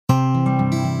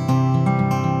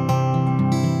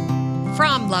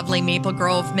lovely Maple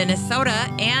Grove, Minnesota,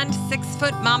 and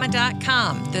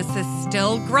 6footmama.com. This is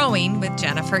Still Growing with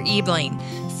Jennifer Ebling.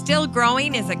 Still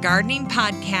Growing is a gardening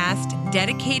podcast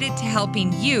dedicated to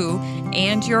helping you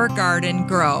and your garden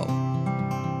grow.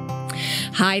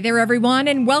 Hi there, everyone,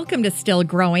 and welcome to Still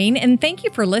Growing, and thank you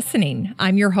for listening.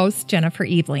 I'm your host, Jennifer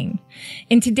Ebling.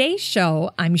 In today's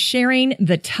show, I'm sharing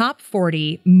the top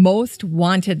 40 most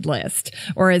wanted list,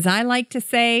 or as I like to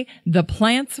say, the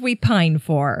plants we pine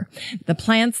for. The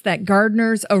plants that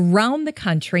gardeners around the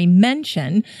country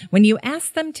mention when you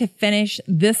ask them to finish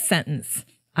this sentence: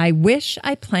 I wish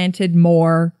I planted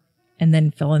more, and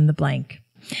then fill in the blank.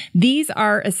 These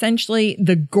are essentially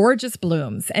the gorgeous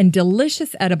blooms and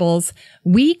delicious edibles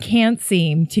we can't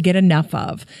seem to get enough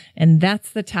of. And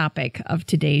that's the topic of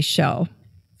today's show.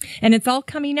 And it's all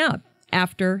coming up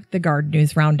after the Garden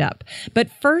News Roundup.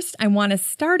 But first, I want to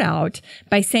start out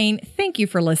by saying thank you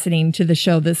for listening to the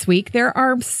show this week. There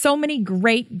are so many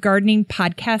great gardening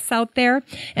podcasts out there,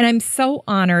 and I'm so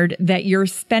honored that you're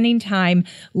spending time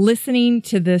listening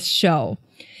to this show.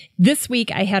 This week,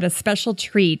 I had a special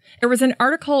treat. There was an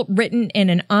article written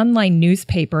in an online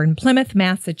newspaper in Plymouth,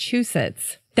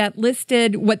 Massachusetts, that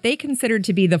listed what they considered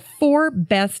to be the 4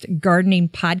 best gardening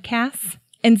podcasts,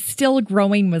 and Still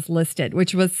Growing was listed,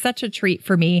 which was such a treat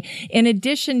for me. In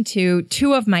addition to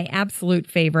 2 of my absolute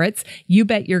favorites, You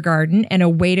Bet Your Garden and A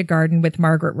Way to Garden with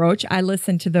Margaret Roach. I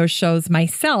listen to those shows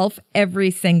myself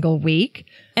every single week.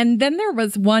 And then there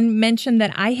was one mentioned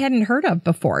that I hadn't heard of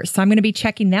before, so I'm going to be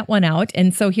checking that one out.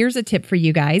 And so here's a tip for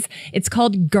you guys. It's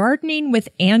called Gardening with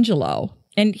Angelo.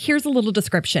 And here's a little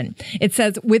description. It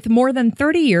says, with more than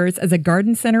 30 years as a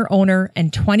garden center owner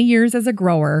and 20 years as a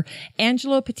grower,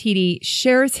 Angelo Petiti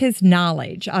shares his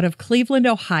knowledge out of Cleveland,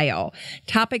 Ohio.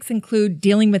 Topics include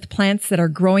dealing with plants that are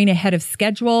growing ahead of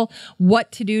schedule,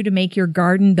 what to do to make your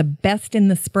garden the best in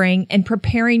the spring, and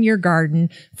preparing your garden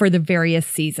for the various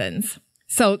seasons.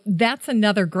 So that's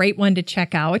another great one to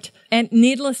check out. And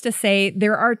needless to say,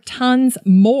 there are tons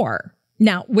more.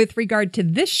 Now, with regard to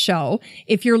this show,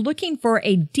 if you're looking for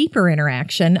a deeper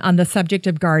interaction on the subject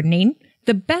of gardening,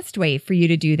 the best way for you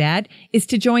to do that is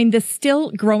to join the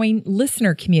Still Growing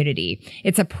listener community.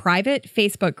 It's a private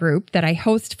Facebook group that I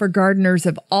host for gardeners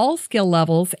of all skill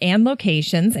levels and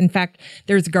locations. In fact,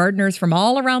 there's gardeners from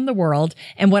all around the world.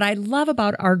 And what I love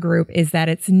about our group is that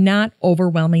it's not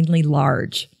overwhelmingly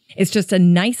large. It's just a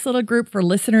nice little group for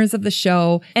listeners of the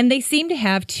show, and they seem to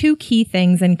have 2 key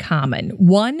things in common.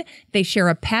 1, they share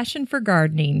a passion for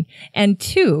gardening, and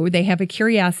 2, they have a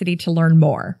curiosity to learn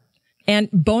more. And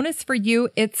bonus for you,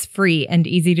 it's free and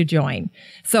easy to join.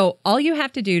 So all you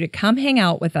have to do to come hang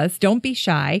out with us, don't be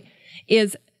shy,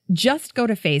 is just go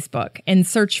to Facebook and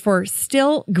search for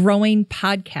Still Growing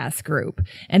Podcast Group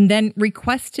and then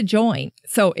request to join.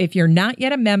 So if you're not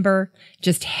yet a member,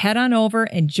 just head on over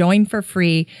and join for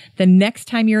free. The next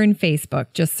time you're in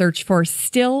Facebook, just search for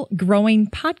Still Growing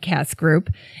Podcast Group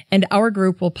and our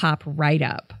group will pop right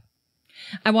up.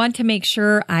 I want to make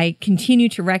sure I continue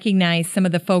to recognize some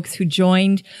of the folks who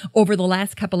joined over the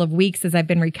last couple of weeks as I've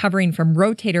been recovering from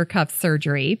rotator cuff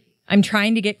surgery. I'm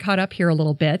trying to get caught up here a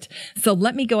little bit. So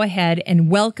let me go ahead and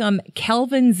welcome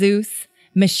Kelvin Zeus,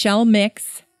 Michelle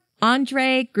Mix,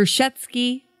 Andre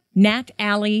Grushetsky, Nat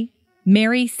Alley,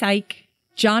 Mary Syke,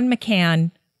 John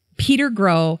McCann, Peter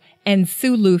Groh, and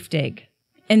Sue Luftig.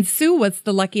 And Sue was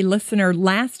the lucky listener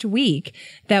last week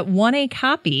that won a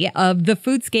copy of The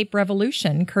Foodscape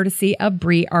Revolution, courtesy of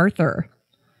Bree Arthur.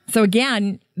 So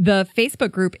again, the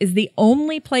Facebook group is the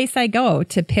only place I go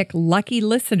to pick lucky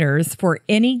listeners for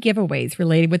any giveaways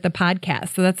related with the podcast.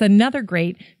 So that's another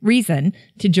great reason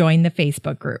to join the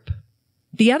Facebook group.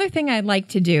 The other thing I'd like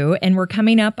to do, and we're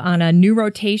coming up on a new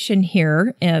rotation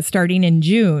here starting in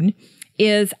June,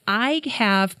 is I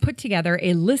have put together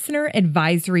a listener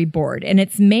advisory board, and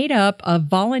it's made up of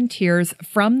volunteers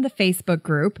from the Facebook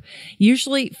group,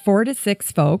 usually 4 to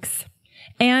 6 folks.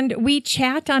 And we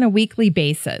chat on a weekly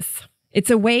basis. It's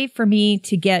a way for me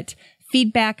to get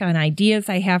feedback on ideas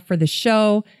I have for the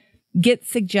show, get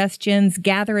suggestions,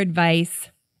 gather advice.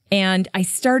 And I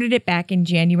started it back in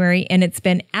January, and it's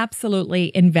been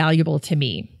absolutely invaluable to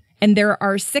me. And there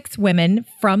are 6 women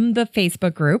from the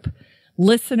Facebook group,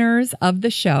 listeners of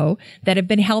the show, that have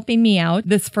been helping me out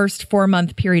this first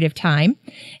 4-month period of time.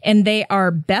 And they are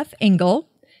Beth Engel,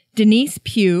 Denise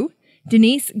Pugh.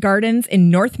 Denise gardens in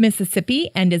North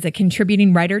Mississippi and is a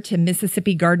contributing writer to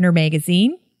Mississippi Gardener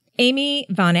magazine. Amy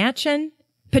Von Atchen,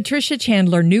 Patricia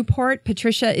Chandler Newport.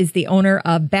 Patricia is the owner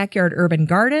of Backyard Urban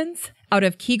Gardens out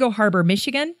of Kego Harbor,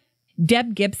 Michigan.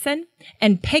 Deb Gibson,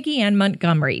 and Peggy Ann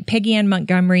Montgomery. Peggy Ann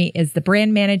Montgomery is the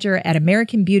brand manager at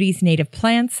American Beauty's Native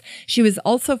Plants. She was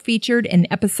also featured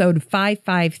in episode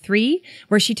 553,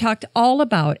 where she talked all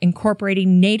about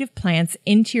incorporating native plants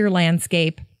into your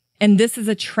landscape. And this is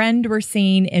a trend we're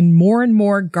seeing in more and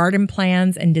more garden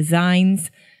plans and designs.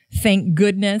 Thank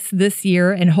goodness this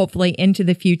year and hopefully into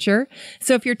the future.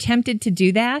 So if you're tempted to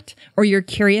do that or you're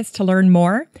curious to learn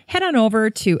more, head on over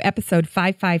to episode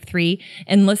 553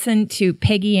 and listen to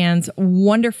Peggy Ann's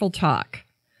wonderful talk.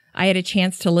 I had a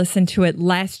chance to listen to it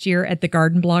last year at the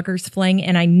Garden Bloggers Fling,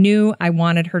 and I knew I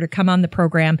wanted her to come on the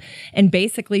program and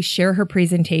basically share her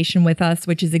presentation with us,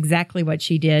 which is exactly what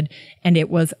she did, and it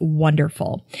was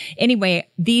wonderful. Anyway,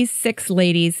 these 6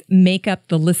 ladies make up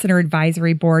the Listener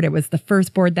Advisory Board. It was the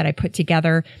first board that I put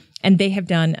together, and they have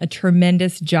done a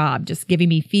tremendous job just giving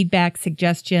me feedback,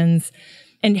 suggestions,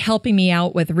 and helping me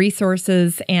out with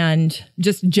resources and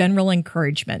just general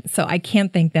encouragement. So I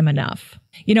can't thank them enough.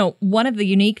 You know, one of the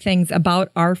unique things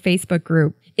about our Facebook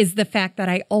group is the fact that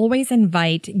I always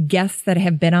invite guests that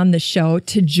have been on the show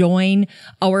to join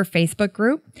our Facebook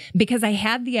group, because I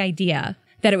had the idea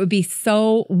that it would be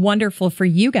so wonderful for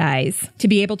you guys to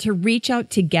be able to reach out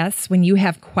to guests when you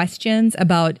have questions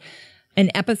about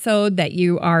an episode that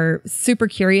you are super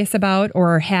curious about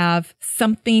or have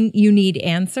something you need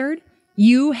answered.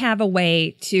 You have a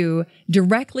way to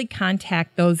directly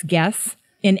contact those guests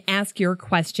and ask your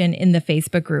question in the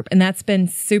Facebook group. And that's been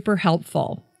super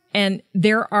helpful. And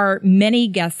there are many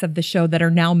guests of the show that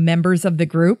are now members of the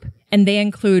group. And they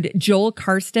include Joel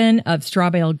Karsten of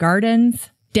Strawbale Gardens,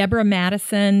 Deborah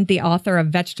Madison, the author of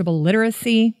Vegetable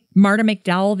Literacy, Marta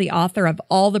McDowell, the author of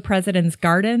All the President's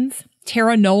Gardens,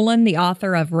 Tara Nolan, the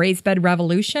author of Raised Bed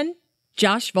Revolution,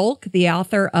 Josh Volk, the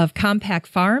author of Compact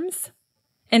Farms,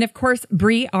 and of course,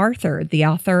 Bree Arthur, the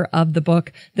author of the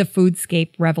book, The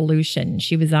Foodscape Revolution.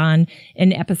 She was on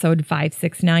in episode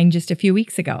 569 just a few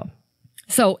weeks ago.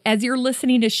 So as you're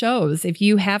listening to shows, if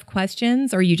you have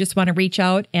questions or you just want to reach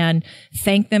out and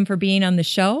thank them for being on the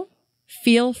show,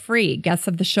 feel free. Guests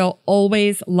of the show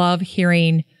always love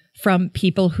hearing from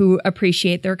people who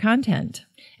appreciate their content.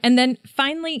 And then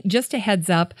finally, just a heads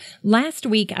up, last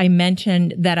week I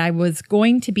mentioned that I was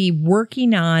going to be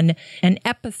working on an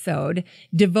episode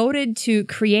devoted to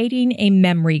creating a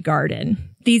memory garden.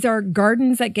 These are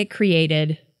gardens that get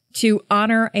created to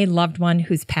honor a loved one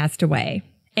who's passed away.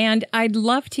 And I'd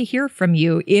love to hear from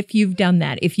you if you've done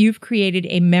that, if you've created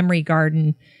a memory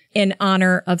garden in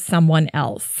honor of someone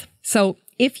else. So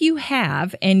if you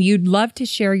have and you'd love to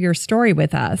share your story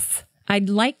with us, I'd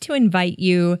like to invite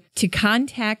you to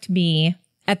contact me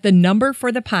at the number for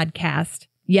the podcast.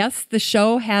 Yes, the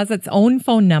show has its own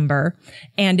phone number,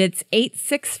 and it's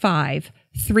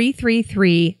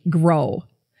 865-333-GROW.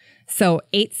 So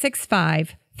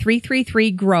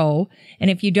 865-333-GROW. And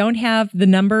if you don't have the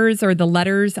numbers or the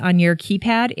letters on your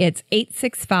keypad, it's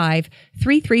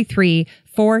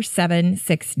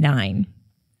 865-333-4769.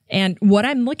 And what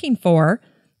I'm looking for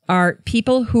are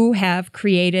people who have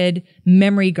created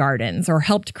memory gardens or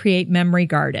helped create memory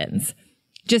gardens.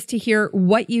 Just to hear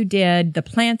what you did, the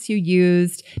plants you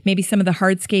used, maybe some of the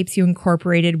hardscapes you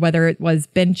incorporated, whether it was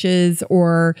benches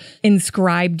or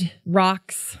inscribed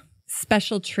rocks,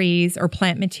 special trees, or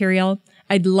plant material.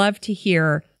 I'd love to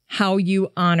hear how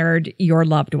you honored your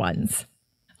loved ones.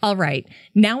 All right,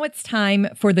 now it's time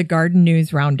for the Garden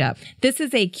News Roundup. This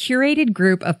is a curated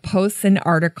group of posts and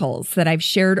articles that I've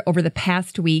shared over the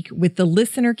past week with the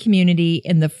listener community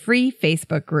in the free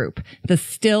Facebook group, the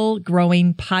Still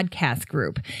Growing Podcast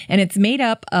group. And it's made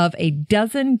up of a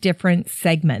dozen different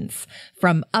segments,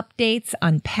 from updates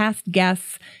on past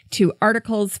guests to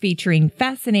articles featuring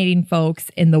fascinating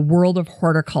folks in the world of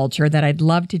horticulture that I'd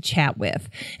love to chat with.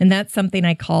 And that's something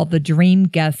I call the Dream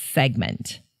Guest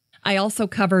segment. I also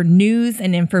cover news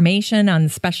and information on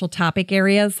special topic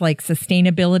areas like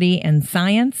sustainability and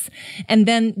science. And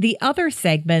then the other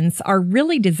segments are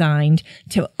really designed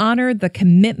to honor the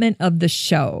commitment of the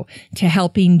show to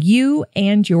helping you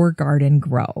and your garden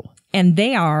grow. And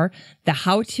they are the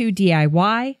How-To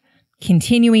DIY,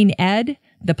 Continuing Ed,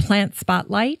 the Plant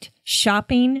Spotlight,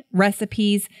 Shopping,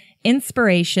 Recipes,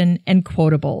 Inspiration, and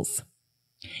Quotables.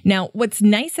 Now, what's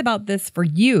nice about this for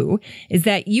you is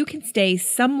that you can stay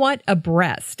somewhat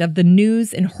abreast of the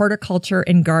news in horticulture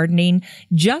and gardening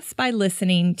just by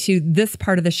listening to this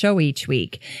part of the show each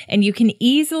week. And you can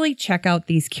easily check out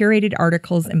these curated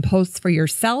articles and posts for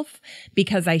yourself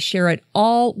because I share it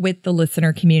all with the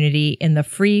listener community in the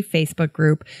free Facebook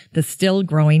group, the Still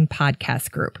Growing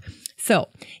Podcast group. So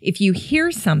if you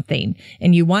hear something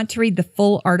and you want to read the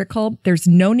full article, there's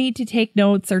no need to take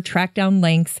notes or track down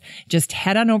links. Just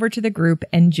head on over to the group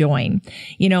and join.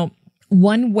 You know,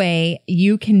 One way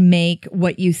you can make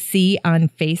what you see on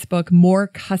Facebook more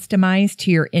customized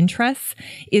to your interests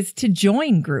is to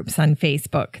join groups on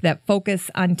Facebook that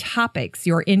focus on topics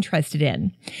you're interested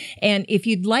in. And if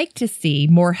you'd like to see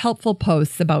more helpful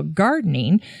posts about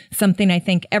gardening, something I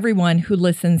think everyone who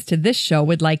listens to this show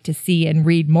would like to see and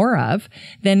read more of,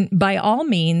 then by all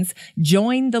means,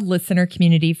 join the listener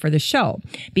community for the show,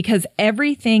 because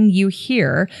everything you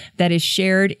hear that is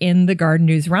shared in the Garden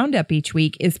News Roundup each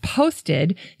week is posted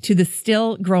to the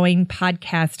Still Growing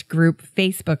Podcast Group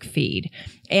Facebook feed.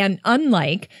 And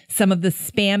unlike some of the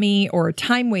spammy or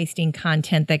time-wasting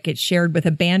content that gets shared with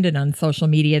abandon on social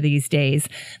media these days,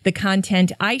 the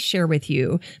content I share with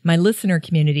you, my listener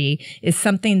community, is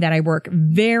something that I work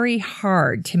very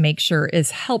hard to make sure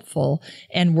is helpful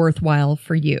and worthwhile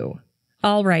for you.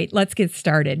 All right, let's get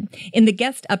started. In the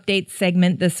guest updates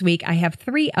segment this week, I have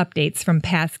 3 updates from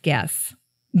past guests.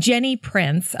 Jenny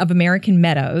Prince of American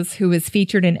Meadows, who was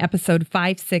featured in episode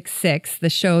 566, the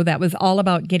show that was all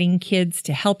about getting kids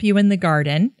to help you in the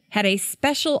garden, had a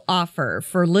special offer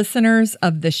for listeners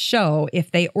of the show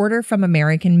if they order from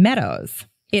American Meadows.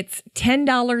 It's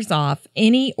 $10 off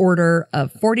any order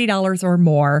of $40 or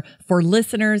more for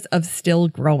listeners of Still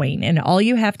Growing. And all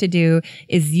you have to do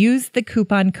is use the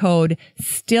coupon code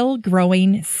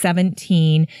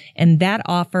STILLGROWING17. And that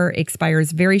offer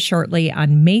expires very shortly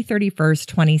on May 31st,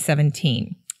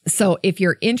 2017. So if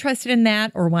you're interested in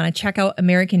that or want to check out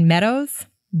American Meadows,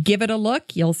 give it a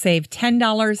look. You'll save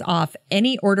 $10 off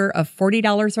any order of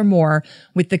 $40 or more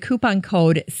with the coupon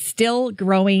code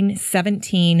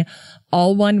STILLGROWING17,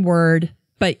 all one word,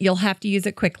 but you'll have to use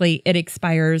it quickly. It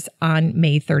expires on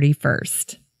May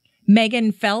 31st.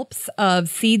 Megan Phelps of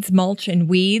Seeds, Mulch, and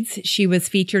Weeds. She was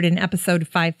featured in episode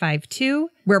 552,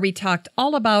 where we talked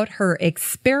all about her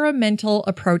experimental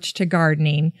approach to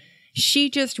gardening. She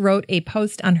just wrote a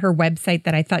post on her website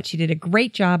that I thought she did a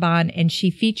great job on, and she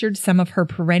featured some of her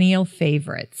perennial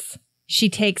favorites. She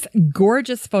takes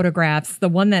gorgeous photographs. The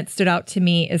one that stood out to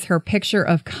me is her picture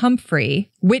of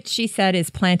comfrey, which she said is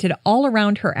planted all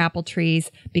around her apple trees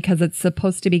because it's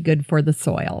supposed to be good for the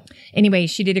soil. Anyway,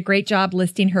 she did a great job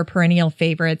listing her perennial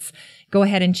favorites. Go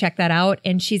ahead and check that out.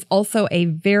 And she's also a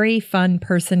very fun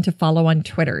person to follow on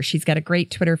Twitter. She's got a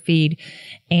great Twitter feed,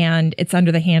 and it's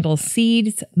under the handle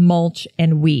Seeds, Mulch,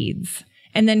 and Weeds.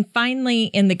 And then finally,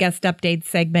 in the guest update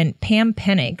segment, Pam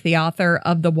Pennick, the author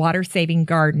of The Water Saving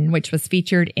Garden, which was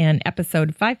featured in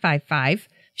episode 555,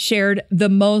 shared the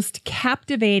most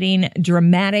captivating,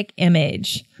 dramatic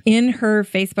image in her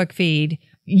Facebook feed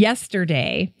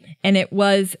yesterday. And it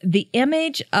was the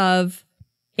image of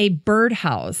a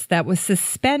birdhouse that was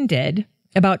suspended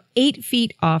about 8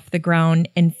 feet off the ground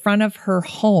in front of her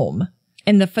home.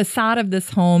 And the facade of this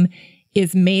home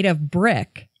is made of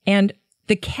brick. And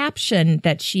the caption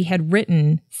that she had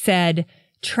written said,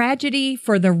 "Tragedy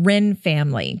for the Wren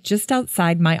family, just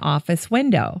outside my office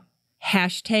window.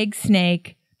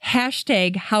 #snake,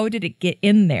 #how did it get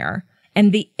in there?"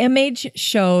 And the image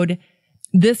showed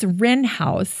this wren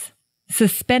house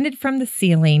suspended from the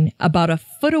ceiling about a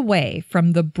foot away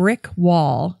from the brick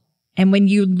wall. And when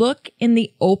you look in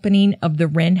the opening of the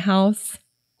wren house,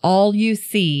 all you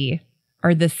see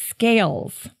are the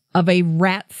scales of a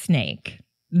rat snake.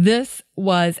 This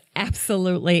was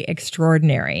absolutely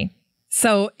extraordinary.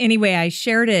 So anyway, I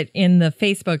shared it in the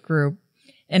Facebook group,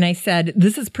 and I said,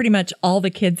 this is pretty much all the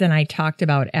kids and I talked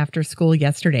about after school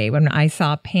yesterday. When I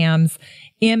saw Pam's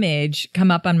image come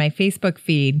up on my Facebook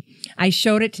feed, I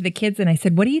showed it to the kids and I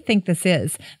said, what do you think this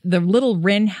is? The little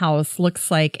wren house looks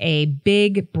like a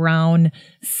big brown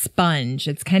sponge.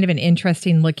 It's kind of an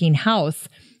interesting looking house.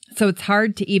 So it's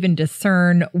hard to even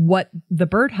discern what the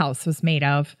birdhouse was made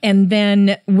of. And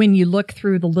then when you look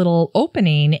through the little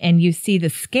opening and you see the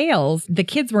scales, the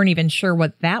kids weren't even sure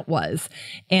what that was.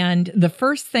 And the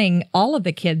first thing all of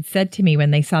the kids said to me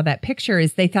when they saw that picture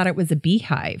is they thought it was a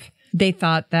beehive. They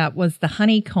thought that was the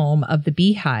honeycomb of the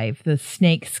beehive, the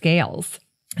snake scales.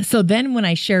 So then when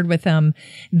I shared with them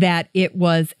that it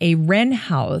was a wren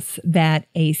house that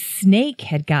a snake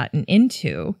had gotten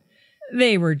into,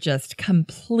 they were just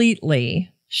completely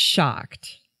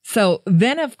shocked. So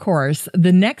then, of course,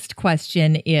 the next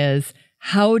question is,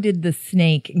 how did the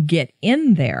snake get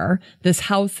in there? This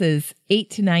house is 8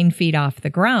 to 9 feet off the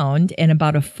ground and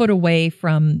about a foot away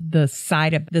from the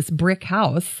side of this brick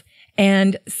house.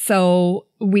 And so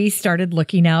we started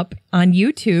looking up on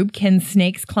YouTube, can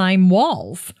snakes climb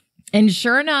walls? And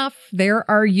sure enough, there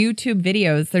are YouTube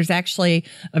videos. There's actually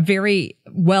a very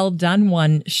well done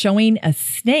one showing a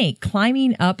snake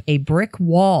climbing up a brick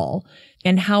wall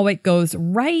and how it goes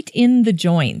right in the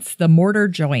joints, the mortar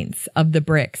joints of the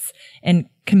bricks, and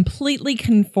completely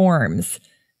conforms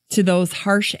to those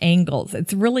harsh angles.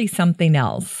 It's really something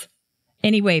else.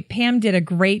 Anyway, Pam did a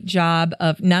great job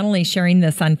of not only sharing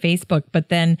this on Facebook, but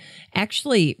then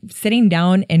actually sitting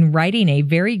down and writing a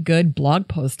very good blog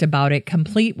post about it,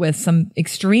 complete with some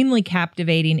extremely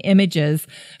captivating images.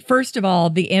 First of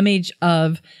all, the image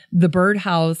of the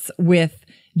birdhouse with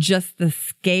just the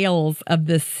scales of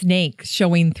the snake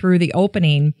showing through the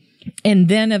opening. And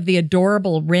then of the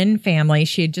adorable wren family.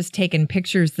 She had just taken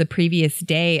pictures the previous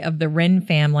day of the wren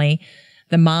family,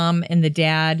 the mom and the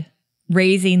dad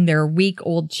raising their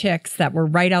week-old chicks that were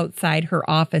right outside her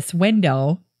office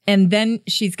window. And then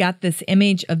she's got this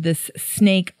image of this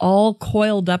snake all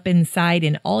coiled up inside,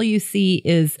 and all you see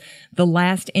is the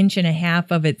last inch and a half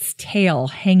of its tail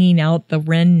hanging out the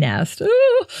wren nest.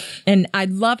 Ooh. And I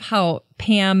love how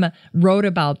Pam wrote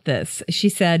about this. She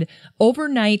said,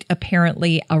 overnight,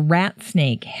 apparently, a rat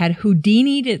snake had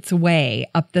Houdini'd its way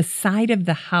up the side of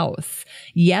the house.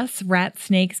 Yes, rat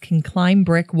snakes can climb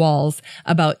brick walls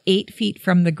about 8 feet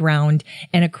from the ground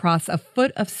and across a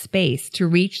foot of space to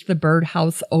reach the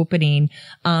birdhouse opening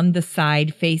on the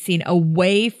side facing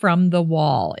away from the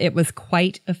wall. It was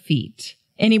quite a feat.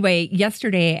 Anyway,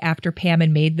 yesterday after Pam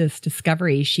had made this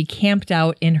discovery, she camped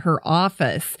out in her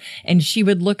office and she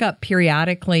would look up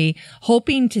periodically,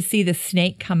 hoping to see the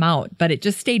snake come out, but it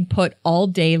just stayed put all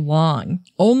day long,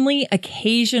 only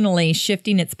occasionally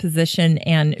shifting its position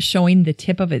and showing the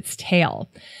tip of its tail.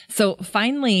 So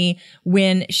finally,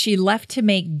 when she left to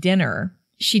make dinner,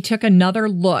 she took another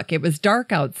look. It was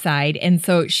dark outside, and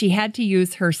so she had to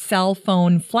use her cell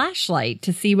phone flashlight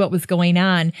to see what was going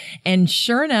on. And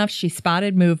sure enough, she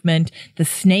spotted movement. The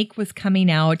snake was coming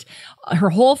out.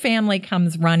 Her whole family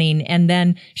comes running, and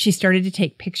then she started to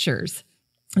take pictures.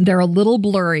 They're a little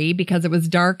blurry because it was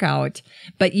dark out,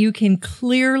 but you can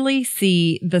clearly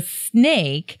see the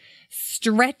snake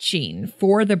stretching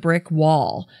for the brick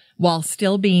wall while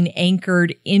still being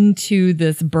anchored into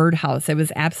this birdhouse. It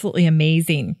was absolutely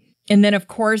amazing. And then, of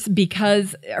course,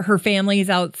 because her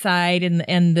family's outside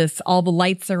and this, all the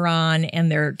lights are on and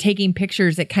they're taking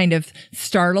pictures, it kind of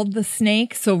startled the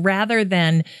snake. So rather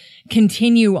than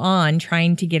continue on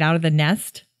trying to get out of the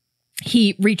nest,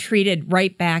 he retreated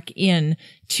right back in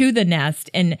to the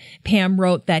nest. And Pam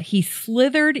wrote that he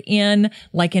slithered in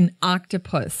like an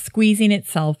octopus, squeezing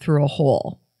itself through a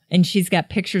hole. And she's got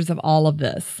pictures of all of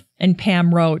this. And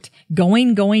Pam wrote,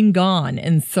 going, gone.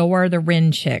 And so are the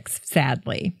wren chicks,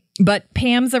 sadly. But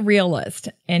Pam's a realist.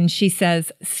 And she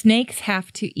says, snakes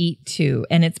have to eat too.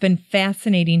 And it's been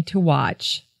fascinating to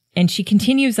watch. And she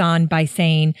continues on by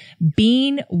saying,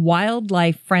 being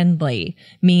wildlife friendly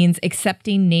means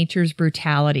accepting nature's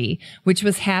brutality, which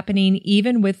was happening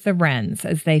even with the wrens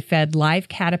as they fed live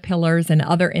caterpillars and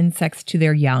other insects to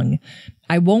their young.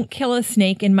 I won't kill a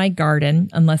snake in my garden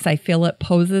unless I feel it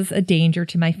poses a danger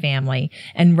to my family,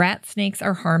 and rat snakes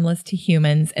are harmless to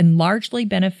humans and largely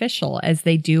beneficial as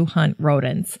they do hunt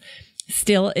rodents.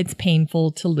 Still, it's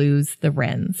painful to lose the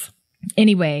wrens.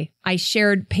 Anyway, I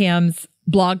shared Pam's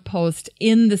blog post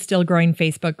in the Still Growing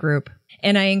Facebook group,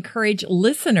 and I encourage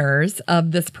listeners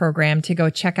of this program to go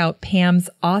check out Pam's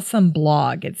awesome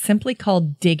blog. It's simply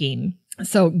called Digging.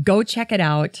 So go check it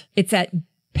out. It's at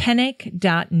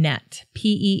penick.net,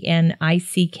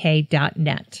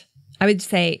 PENICK.net. I would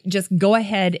say just go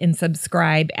ahead and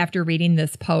subscribe after reading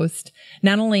this post.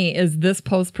 Not only is this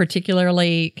post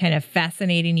particularly kind of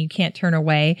fascinating, you can't turn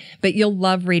away, but you'll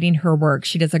love reading her work.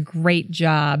 She does a great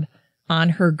job on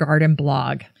her garden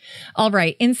blog. All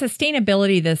right. In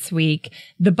sustainability this week,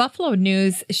 the Buffalo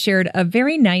News shared a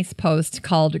very nice post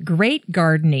called Great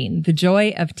Gardening, the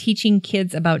Joy of Teaching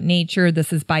Kids About Nature.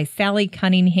 This is by Sally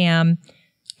Cunningham.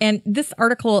 And this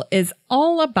article is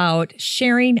all about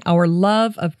sharing our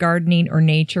love of gardening or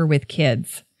nature with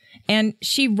kids. And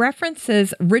she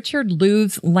references Richard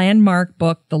Louve's landmark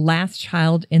book, The Last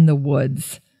Child in the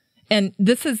Woods. And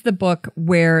this is the book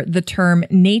where the term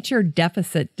nature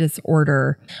deficit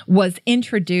disorder was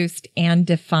introduced and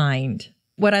defined.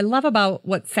 What I love about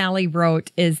what Sally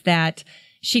wrote is that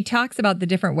she talks about the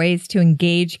different ways to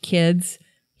engage kids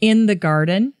in the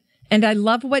garden. And I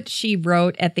love what she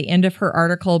wrote at the end of her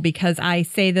article because I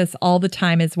say this all the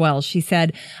time as well. She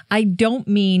said, I don't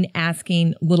mean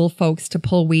asking little folks to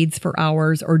pull weeds for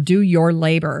hours or do your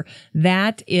labor.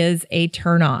 That is a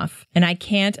turnoff. And I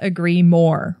can't agree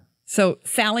more. So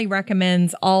Sally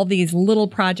recommends all these little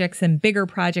projects and bigger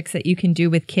projects that you can do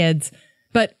with kids,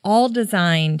 but all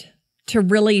designed to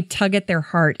really tug at their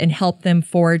heart and help them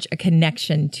forge a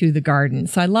connection to the garden.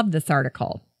 So I love this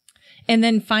article. And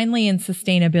then finally, in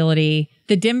sustainability,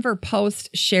 the Denver Post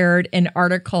shared an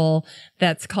article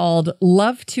that's called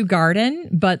Love to Garden,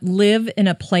 but Live in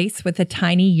a Place with a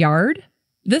Tiny Yard.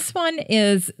 This one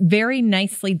is very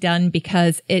nicely done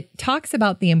because it talks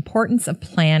about the importance of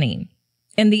planning.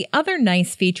 And the other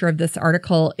nice feature of this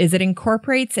article is it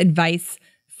incorporates advice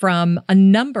from a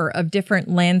number of different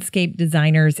landscape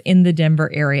designers in the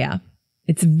Denver area.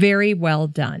 It's very well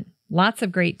done. Lots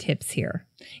of great tips here.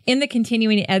 In the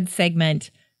continuing ed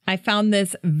segment, I found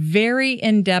this very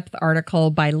in-depth article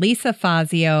by Lisa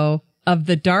Fazio of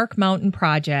the Dark Mountain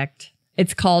Project.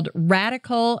 It's called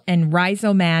Radical and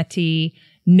Rhizomati,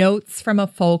 Notes from a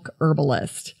Folk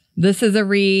Herbalist. This is a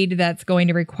read that's going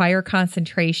to require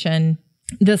concentration.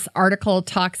 This article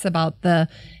talks about the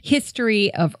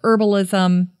history of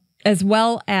herbalism as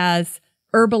well as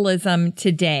herbalism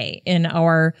today in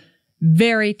our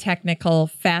very technical,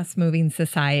 fast-moving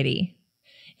society.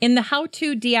 In the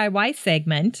How-To DIY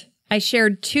segment, I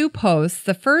shared 2 posts.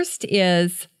 The first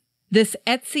is this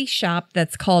Etsy shop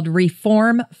that's called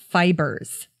Reform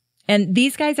Fibers. And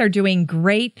these guys are doing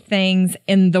great things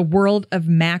in the world of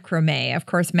macrame. Of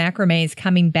course, macrame is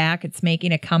coming back. It's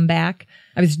making a comeback.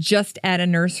 I was just at a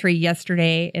nursery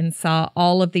yesterday and saw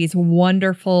all of these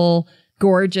wonderful,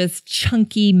 gorgeous,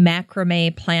 chunky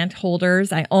macrame plant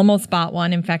holders. I almost bought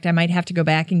one. In fact, I might have to go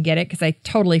back and get it because I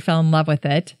totally fell in love with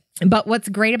it. But what's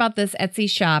great about this Etsy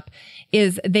shop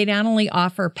is they not only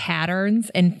offer patterns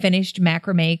and finished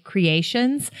macrame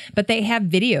creations, but they have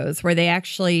videos where they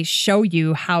actually show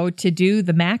you how to do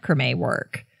the macrame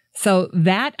work. So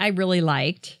that I really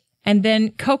liked. And then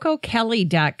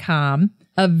CocoKelly.com,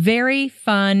 a very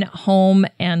fun home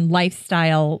and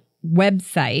lifestyle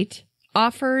website,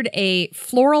 offered a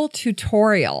floral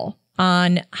tutorial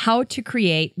on how to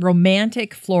create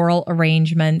romantic floral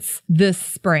arrangements this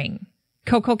spring.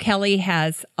 Coco Kelly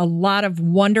has a lot of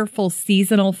wonderful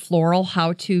seasonal floral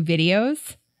how-to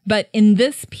videos, but in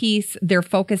this piece, they're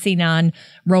focusing on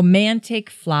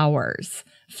romantic flowers,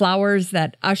 flowers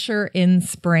that usher in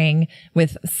spring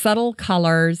with subtle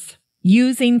colors,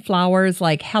 using flowers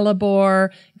like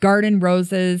hellebore, garden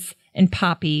roses, and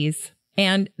poppies.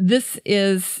 And this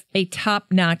is a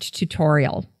top-notch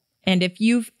tutorial. And if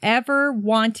you've ever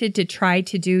wanted to try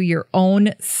to do your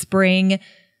own spring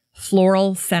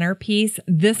floral centerpiece,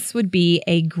 this would be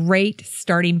a great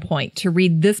starting point to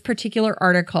read this particular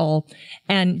article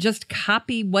and just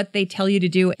copy what they tell you to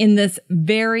do in this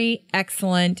very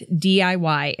excellent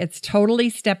DIY. It's totally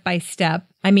step by step.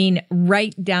 I mean,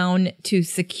 right down to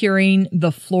securing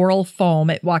the floral foam.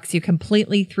 It walks you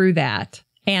completely through that.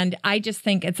 And I just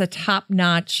think it's a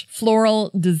top-notch floral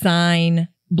design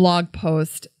blog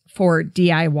post for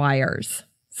DIYers.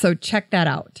 So check that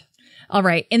out. All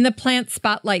right. In the plant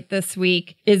spotlight this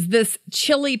week is this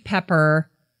chili pepper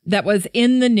that was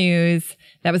in the news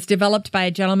that was developed by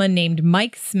a gentleman named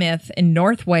Mike Smith in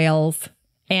North Wales.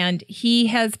 And he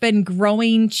has been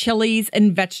growing chilies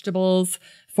and vegetables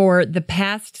for the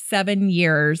past 7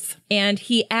 years. And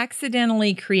he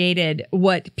accidentally created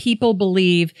what people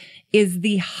believe is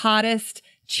the hottest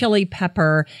chili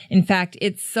pepper. In fact,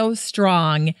 it's so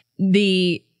strong.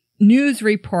 The news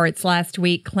reports last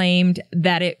week claimed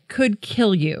that it could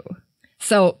kill you.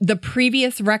 So the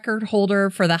previous record holder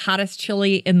for the hottest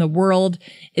chili in the world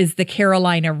is the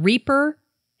Carolina Reaper.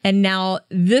 And now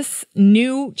this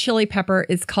new chili pepper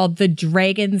is called the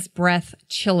Dragon's Breath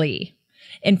chili.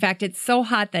 In fact, it's so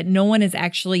hot that no one has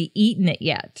actually eaten it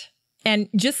yet. And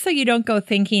just so you don't go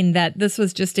thinking that this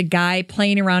was just a guy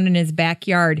playing around in his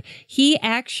backyard, he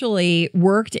actually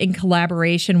worked in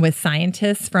collaboration with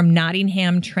scientists from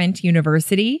Nottingham Trent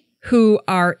University who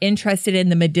are interested in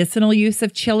the medicinal use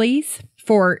of chilies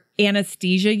for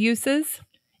anesthesia uses.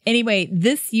 Anyway,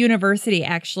 this university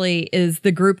actually is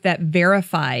the group that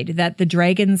verified that the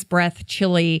Dragon's Breath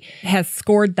chili has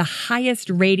scored the highest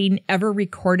rating ever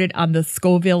recorded on the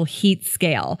Scoville heat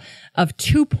scale of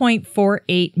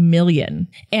 2.48 million.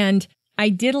 And I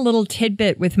did a little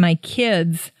tidbit with my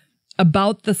kids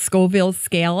about the Scoville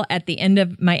scale at the end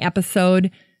of my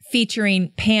episode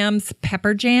featuring Pam's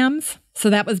Pepper Jams. So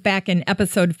that was back in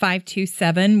episode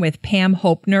 527 with Pam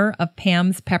Hopner of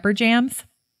Pam's Pepper Jams.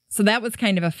 So that was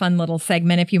kind of a fun little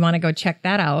segment if you want to go check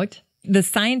that out. The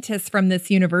scientists from this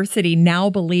university now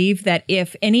believe that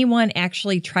if anyone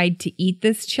actually tried to eat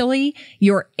this chili,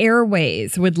 your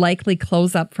airways would likely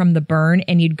close up from the burn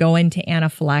and you'd go into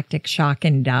anaphylactic shock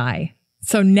and die.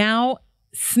 So now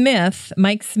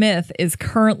Mike Smith is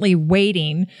currently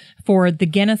waiting for the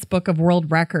Guinness Book of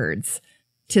World Records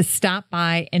to stop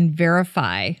by and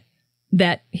verify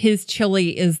that his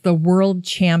chili is the world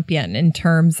champion in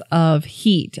terms of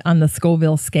heat on the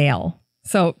Scoville scale.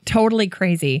 So totally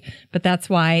crazy, but that's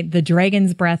why the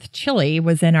Dragon's Breath chili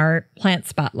was in our plant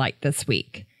spotlight this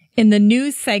week. In the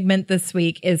news segment this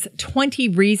week is 20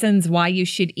 reasons why you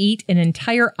should eat an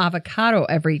entire avocado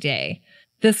every day.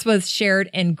 This was shared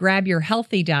in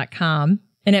grabyourhealthy.com,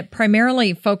 and it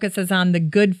primarily focuses on the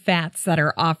good fats that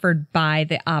are offered by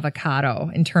the avocado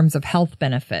in terms of health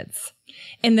benefits.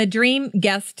 In the Dream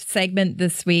Guest segment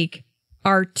this week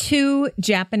are two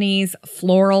Japanese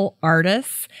floral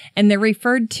artists, and they're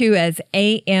referred to as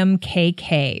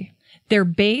AMKK. They're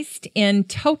based in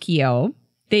Tokyo.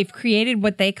 They've created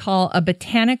what they call a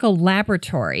botanical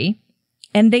laboratory,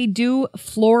 and they do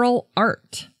floral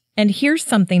art. And here's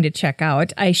something to check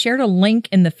out. I shared a link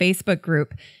in the Facebook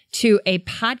group to a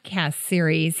podcast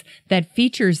series that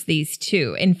features these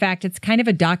two. In fact, it's kind of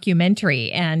a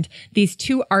documentary, and these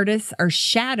two artists are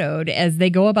shadowed as they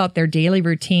go about their daily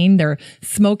routine. They're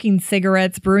smoking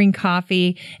cigarettes, brewing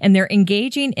coffee, and they're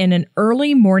engaging in an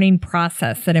early morning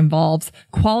process that involves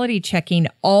quality checking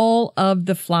all of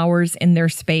the flowers in their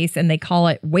space, and they call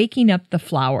it waking up the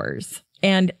flowers.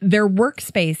 And their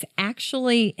workspace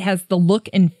actually has the look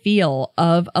and feel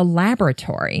of a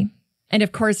laboratory. And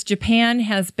of course, Japan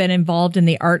has been involved in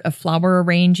the art of flower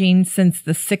arranging since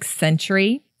the 6th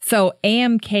century. So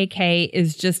AMKK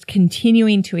is just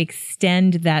continuing to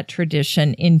extend that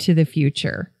tradition into the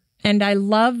future. And I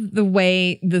love the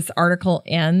way this article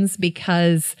ends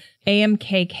because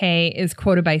AMKK is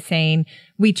quoted by saying,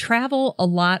 "We travel a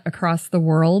lot across the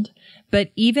world,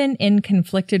 but even in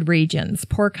conflicted regions,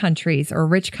 poor countries or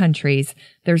rich countries,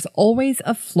 there's always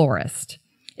a florist.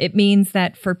 It means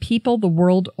that for people the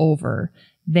world over,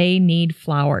 they need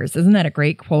flowers." Isn't that a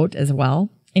great quote as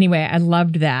well? Anyway, I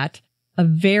loved that. A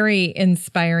very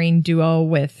inspiring duo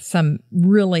with some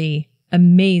really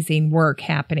amazing work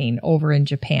happening over in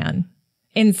Japan.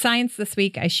 In Science this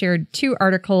week, I shared two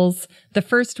articles. The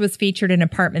first was featured in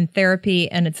Apartment Therapy,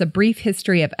 and it's a brief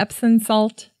history of Epsom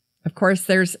salt. Of course,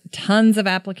 there's tons of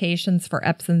applications for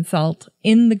Epsom salt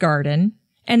in the garden.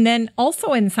 And then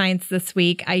also in Science this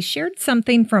week, I shared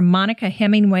something from Monica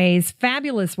Hemingway's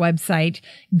fabulous website,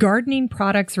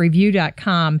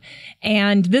 gardeningproductsreview.com.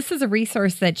 And this is a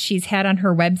resource that she's had on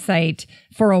her website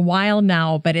for a while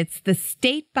now, but it's the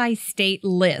state-by-state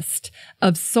list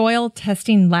of soil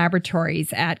testing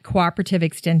laboratories at cooperative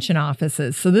extension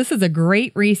offices. So this is a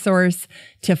great resource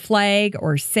to flag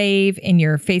or save in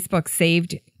your Facebook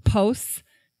saved posts.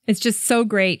 It's just so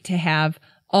great to have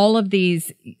all of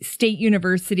these state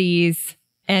universities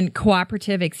and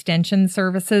cooperative extension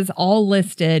services all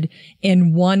listed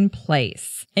in one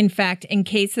place. In fact, in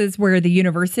cases where the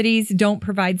universities don't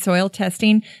provide soil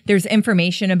testing, there's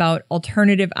information about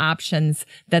alternative options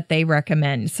that they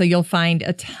recommend. So you'll find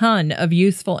a ton of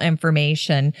useful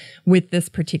information with this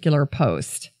particular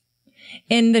post.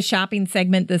 In the shopping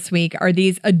segment this week are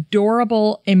these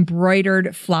adorable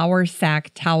embroidered flour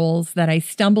sack towels that I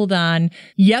stumbled on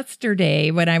yesterday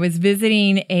when I was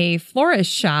visiting a florist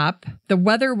shop. The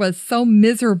weather was so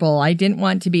miserable. I didn't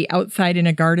want to be outside in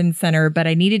a garden center, but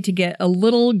I needed to get a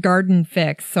little garden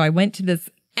fix. So I went to this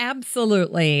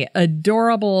absolutely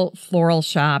adorable floral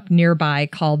shop nearby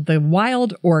called the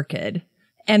Wild Orchid.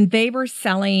 And they were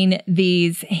selling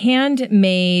these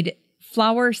handmade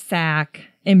flour sack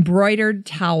embroidered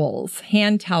towels,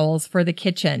 hand towels for the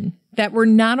kitchen that were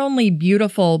not only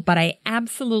beautiful, but I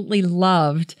absolutely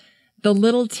loved the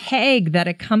little tag that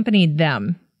accompanied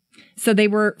them. So they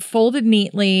were folded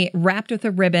neatly, wrapped with a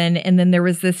ribbon, and then there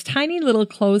was this tiny little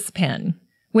clothespin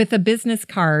with a business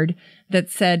card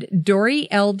that said Dory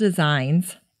L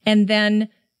Designs. And then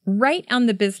right on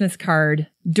the business card,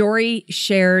 Dory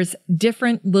shares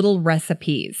different little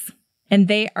recipes. And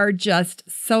they are just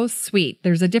so sweet.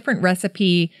 There's a different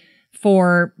recipe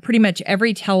for pretty much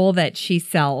every towel that she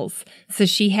sells. So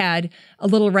she had a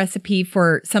little recipe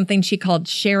for something she called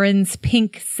Sharon's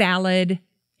Pink Salad.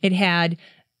 It had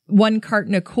 1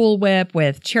 carton of Cool Whip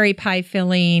with cherry pie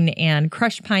filling and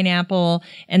crushed pineapple,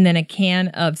 and then a can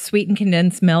of sweetened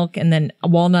condensed milk, and then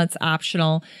walnuts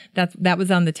optional. That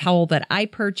was on the towel that I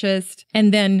purchased.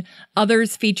 And then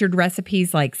others featured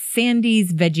recipes like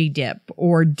Sandy's Veggie Dip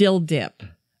or Dill Dip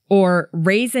or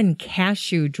Raisin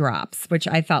Cashew Drops, which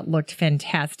I thought looked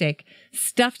fantastic,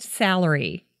 stuffed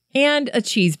celery, and a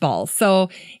cheese ball. So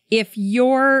if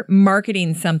you're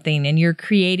marketing something and you're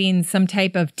creating some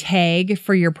type of tag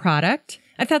for your product,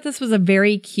 I thought this was a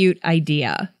very cute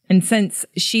idea. And since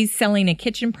she's selling a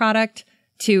kitchen product,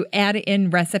 to add in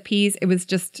recipes, it was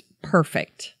just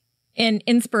perfect. And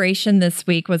inspiration this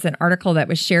week was an article that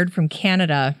was shared from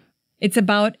Canada. It's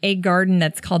about a garden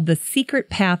that's called the Secret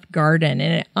Path Garden,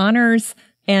 and it honors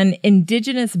an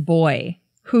Indigenous boy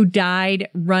who died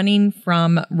running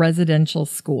from residential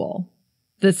school.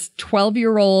 This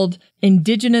 12-year-old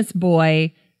Indigenous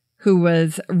boy who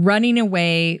was running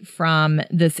away from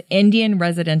this Indian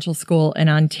residential school in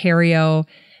Ontario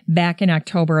back in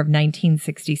October of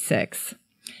 1966.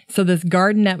 So this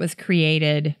garden that was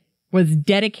created was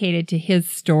dedicated to his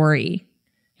story.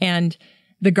 And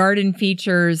the garden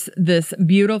features this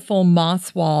beautiful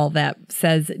moss wall that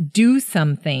says, "Do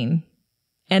something."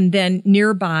 And then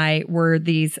nearby were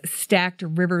these stacked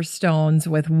river stones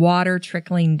with water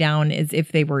trickling down as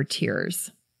if they were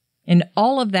tears. And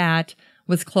all of that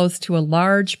was close to a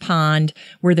large pond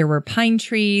where there were pine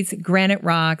trees, granite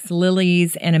rocks,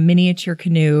 lilies, and a miniature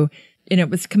canoe. And it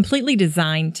was completely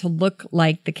designed to look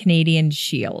like the Canadian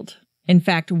Shield. In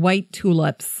fact, white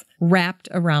tulips wrapped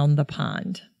around the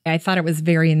pond. I thought it was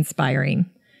very inspiring.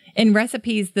 In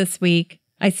recipes this week,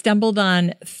 I stumbled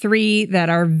on 3 that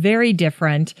are very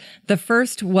different. The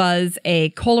first was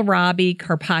a kohlrabi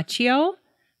carpaccio.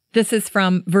 This is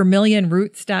from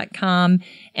vermilionroots.com,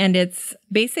 and it's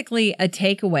basically a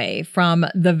takeaway from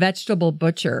the vegetable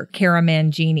butcher, Cara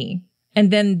Mangini.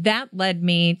 And then that led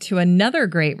me to another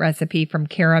great recipe from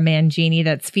Cara Mangini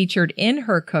that's featured in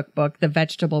her cookbook, The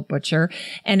Vegetable Butcher,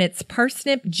 and it's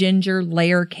parsnip ginger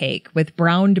layer cake with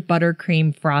browned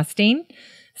buttercream frosting.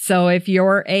 So if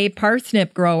you're a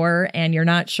parsnip grower and you're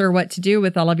not sure what to do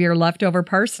with all of your leftover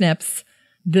parsnips,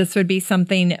 this would be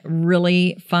something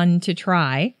really fun to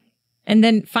try. And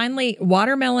then finally,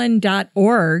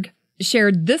 watermelon.org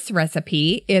shared this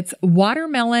recipe. It's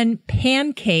watermelon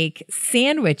pancake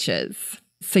sandwiches.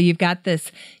 So you've got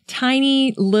this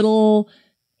tiny little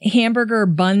hamburger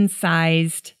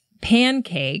bun-sized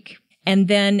pancake and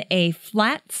then a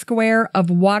flat square of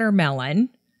watermelon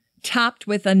topped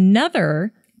with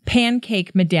another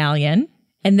pancake medallion,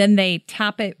 and then they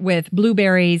top it with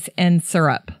blueberries and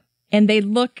syrup. And they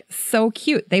look so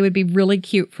cute. They would be really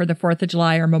cute for the 4th of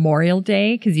July or Memorial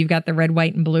Day because you've got the red,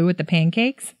 white, and blue with the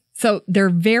pancakes. So they're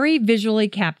very visually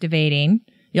captivating.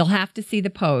 You'll have to see the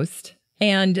post.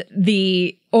 And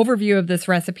the overview of this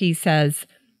recipe says,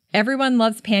 everyone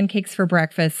loves pancakes for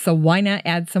breakfast, so why not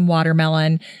add some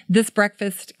watermelon? This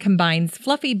breakfast combines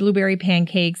fluffy blueberry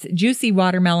pancakes, juicy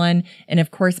watermelon, and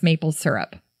of course, maple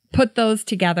syrup. Put those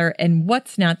together, and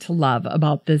what's not to love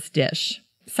about this dish?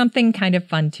 Something kind of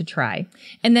fun to try.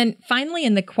 And then finally,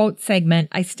 in the quote segment,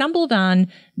 I stumbled on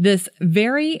this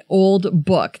very old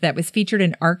book that was featured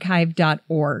in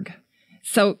archive.org.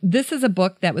 So this is a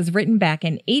book that was written back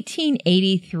in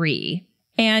 1883,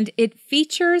 and it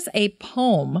features a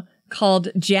poem called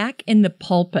Jack in the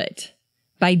Pulpit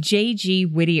by J.G.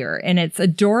 Whittier, and it's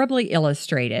adorably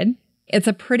illustrated. It's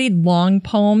a pretty long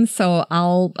poem, so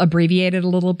I'll abbreviate it a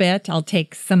little bit. I'll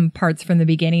take some parts from the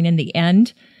beginning and the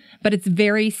end. But it's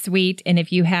very sweet, and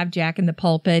if you have Jack in the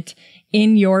Pulpit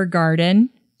in your garden,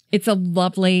 it's a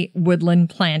lovely woodland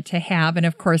plant to have. And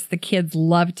of course, the kids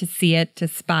love to see it, to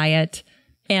spy it.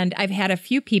 And I've had a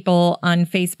few people on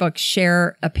Facebook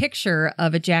share a picture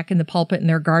of a Jack in the Pulpit in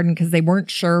their garden because they weren't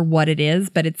sure what it is,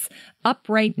 but it's up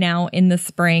right now in the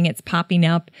spring. It's popping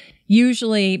up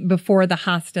usually before the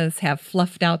hostas have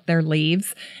fluffed out their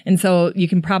leaves. And so you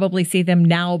can probably see them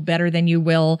now better than you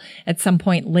will at some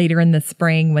point later in the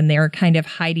spring when they're kind of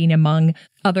hiding among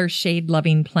other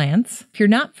shade-loving plants. If you're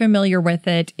not familiar with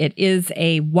it, it is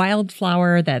a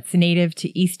wildflower that's native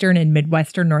to eastern and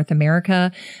midwestern North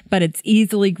America, but it's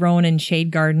easily grown in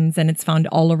shade gardens and it's found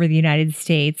all over the United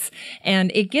States. And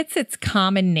it gets its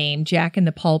common name, Jack in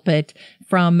the Pulpit,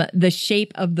 from the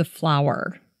shape of the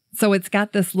flower. So it's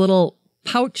got this little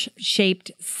pouch-shaped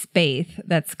spathe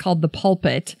that's called the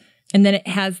pulpit, and then it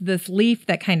has this leaf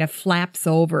that kind of flaps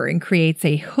over and creates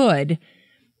a hood.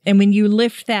 And when you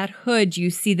lift that hood, you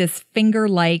see this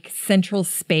finger-like central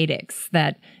spadix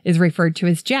that is referred to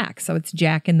as Jack. So it's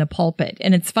Jack in the Pulpit.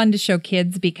 And it's fun to show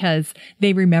kids because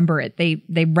they remember it.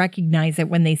 They recognize it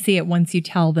when they see it once you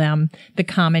tell them the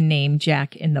common name,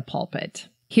 Jack in the Pulpit.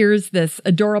 Here's this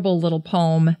adorable little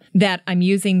poem that I'm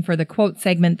using for the quote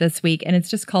segment this week, and it's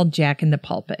just called Jack in the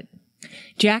Pulpit.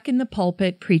 Jack in the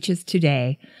Pulpit preaches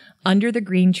today. Under the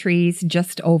green trees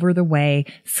just over the way,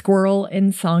 squirrel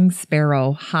and song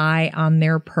sparrow high on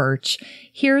their perch,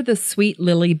 hear the sweet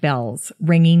lily bells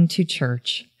ringing to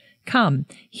church. Come,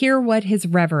 hear what his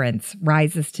reverence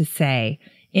rises to say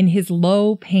in his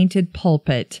low painted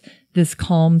pulpit this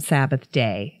calm Sabbath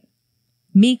day.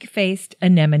 Meek-faced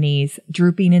anemones,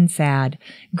 drooping and sad,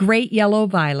 great yellow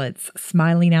violets,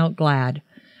 smiling out glad,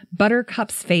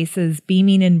 buttercups' faces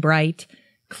beaming and bright,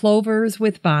 clovers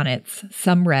with bonnets,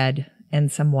 some red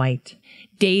and some white,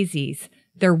 daisies,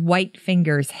 their white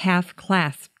fingers half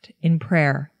clasped in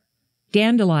prayer,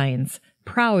 dandelions,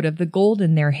 proud of the gold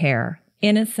in their hair,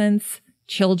 innocents,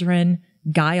 children,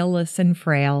 guileless and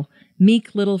frail,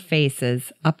 meek little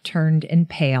faces, upturned and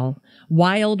pale,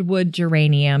 wildwood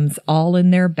geraniums all in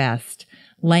their best,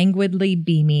 languidly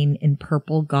beaming in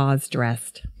purple gauze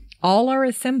dressed. All are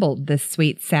assembled this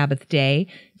sweet Sabbath day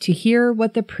to hear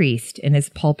what the priest in his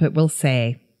pulpit will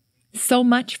say. So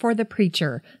much for the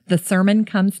preacher. The sermon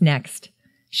comes next.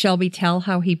 Shall we tell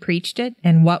how he preached it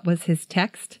and what was his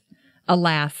text?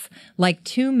 Alas, like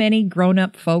too many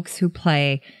grown-up folks who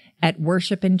play at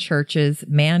worship in churches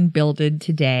man-builded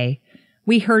today,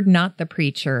 we heard not the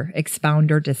preacher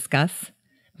expound or discuss,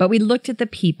 but we looked at the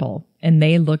people and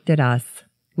they looked at us.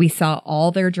 We saw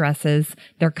all their dresses,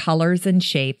 their colors and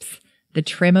shapes, the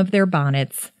trim of their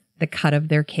bonnets, the cut of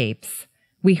their capes.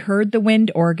 We heard the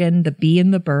wind organ, the bee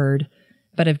and the bird,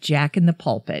 but of Jack in the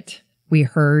pulpit, we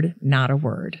heard not a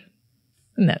word.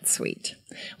 And that's sweet.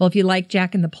 Well, if you like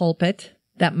Jack in the Pulpit,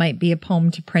 that might be a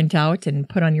poem to print out and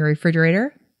put on your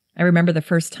refrigerator. I remember the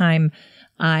first time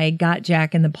I got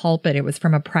Jack in the Pulpit, it was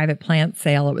from a private plant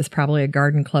sale. It was probably a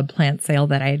garden club plant sale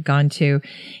that I had gone to.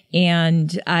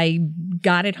 And I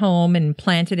got it home and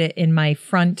planted it in my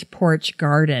front porch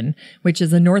garden, which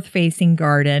is a north-facing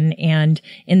garden. And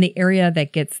in the area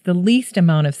that gets the least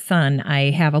amount of sun,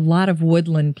 I have a lot of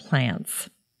woodland plants.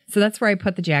 So that's where I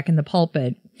put the Jack in the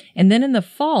Pulpit. And then in the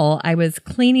fall, I was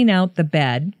cleaning out the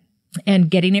bed and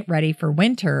getting it ready for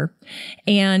winter.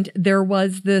 And there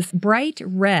was this bright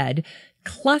red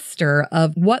cluster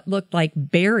of what looked like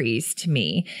berries to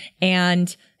me.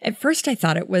 And at first I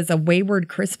thought it was a wayward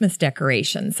Christmas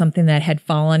decoration, something that had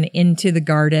fallen into the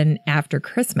garden after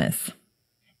Christmas.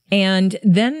 And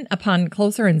then upon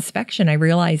closer inspection, I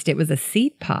realized it was a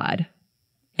seed pod.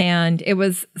 And it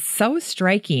was so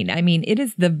striking. I mean, it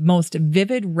is the most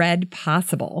vivid red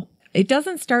possible. It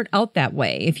doesn't start out that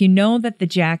way. If you know that the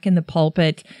Jack in the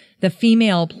Pulpit, the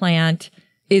female plant,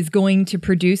 is going to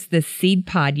produce this seed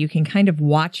pod, you can kind of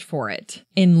watch for it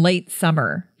in late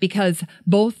summer, because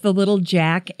both the little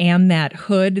Jack and that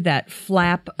hood, that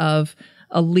flap of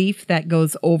a leaf that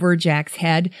goes over Jack's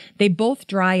head, they both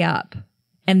dry up.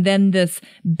 And then this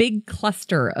big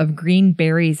cluster of green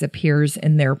berries appears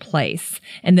in their place.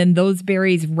 And then those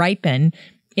berries ripen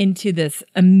into this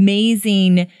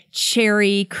amazing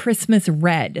cherry Christmas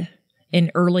red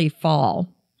in early fall.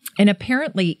 And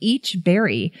apparently each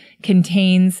berry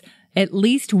contains at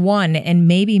least one and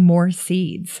maybe more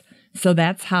seeds. So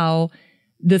that's how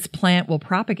this plant will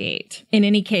propagate. In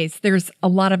any case, there's a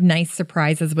lot of nice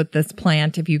surprises with this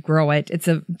plant if you grow it. It's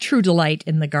a true delight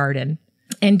in the garden.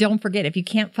 And don't forget, if you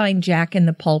can't find Jack in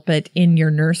the Pulpit in your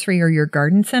nursery or your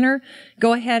garden center,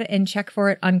 go ahead and check for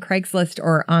it on Craigslist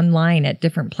or online at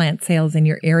different plant sales in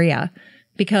your area,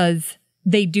 because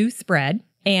they do spread.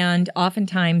 And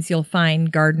oftentimes you'll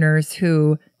find gardeners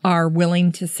who are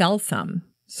willing to sell some.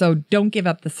 So don't give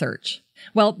up the search.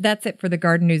 Well, that's it for the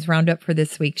Garden News Roundup for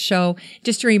this week's show.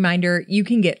 Just a reminder, you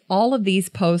can get all of these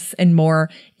posts and more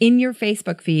in your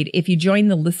Facebook feed if you join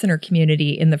the listener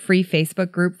community in the free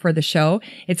Facebook group for the show.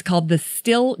 It's called the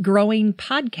Still Growing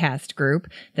Podcast Group.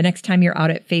 The next time you're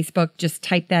out at Facebook, just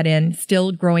type that in,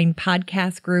 Still Growing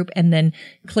Podcast Group, and then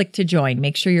click to join.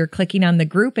 Make sure you're clicking on the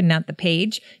group and not the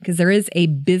page, because there is a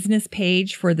business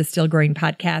page for the Still Growing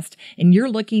Podcast, and you're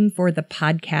looking for the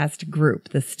podcast group,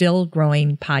 the Still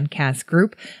Growing Podcast Group.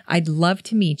 I'd love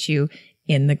to meet you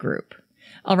in the group.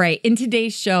 All right. In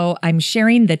today's show, I'm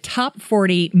sharing the top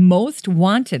 40 most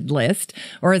wanted list,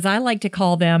 or as I like to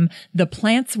call them, the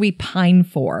plants we pine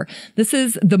for. This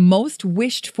is the most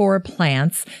wished for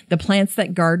plants, the plants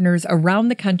that gardeners around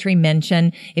the country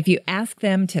mention. If you ask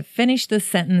them to finish the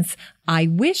sentence, I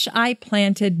wish I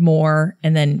planted more,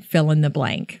 and then fill in the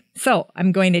blank. So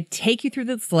I'm going to take you through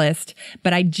this list,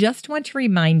 but I just want to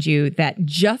remind you that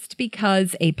just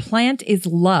because a plant is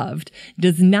loved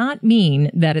does not mean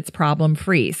that it's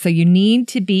problem-free. So you need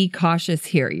to be cautious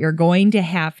here. You're going to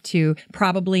have to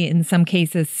probably, in some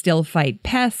cases, still fight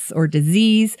pests or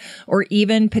disease, or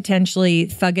even potentially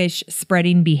thuggish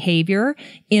spreading behavior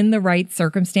in the right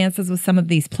circumstances with some of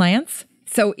these plants.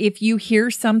 So if you hear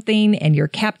something and you're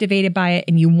captivated by it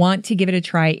and you want to give it a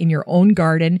try in your own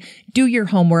garden, do your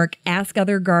homework, ask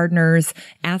other gardeners,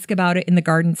 ask about it in the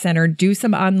garden center, do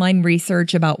some online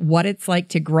research about what it's like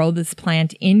to grow this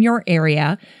plant in your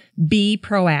area. Be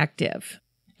proactive.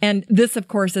 And this, of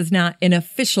course, is not an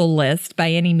official list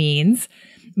by any means,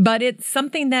 but it's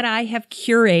something that I have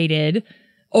curated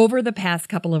over the past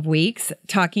couple of weeks,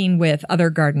 talking with other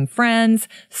garden friends,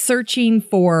 searching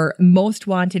for most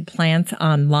wanted plants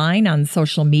online on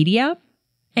social media.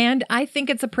 And I think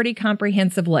it's a pretty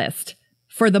comprehensive list.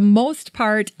 For the most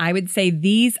part, I would say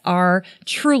these are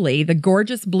truly the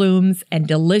gorgeous blooms and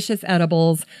delicious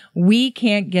edibles we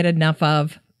can't get enough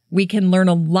of We can learn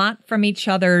a lot from each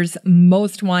other's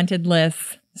most wanted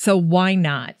lists, so why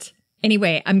not?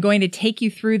 Anyway, I'm going to take you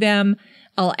through them.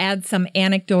 I'll add some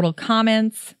anecdotal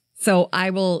comments. So I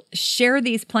will share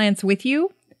these plants with you,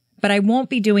 but I won't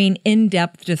be doing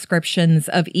in-depth descriptions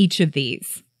of each of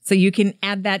these. So you can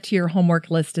add that to your homework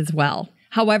list as well.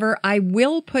 However, I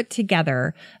will put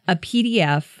together a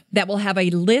PDF that will have a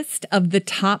list of the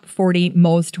top 40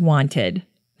 most wanted,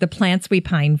 the plants we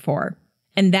pine for.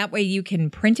 And that way you can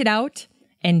print it out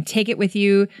and take it with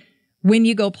you when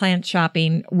you go plant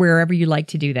shopping, wherever you like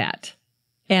to do that.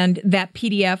 And that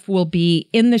PDF will be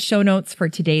in the show notes for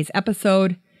today's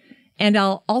episode. And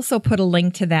I'll also put a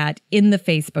link to that in the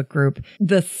Facebook group,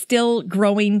 the Still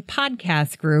Growing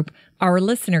Podcast group, our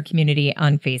listener community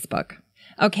on Facebook.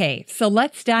 Okay, so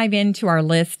let's dive into our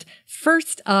list.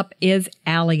 First up is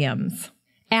alliums.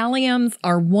 Alliums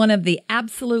are one of the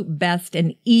absolute best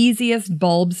and easiest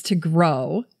bulbs to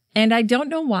grow. And I don't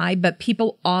know why, but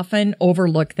people often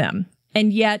overlook them.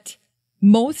 And yet,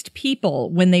 most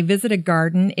people, when they visit a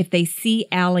garden, if they see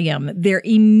allium, they're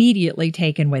immediately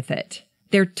taken with it.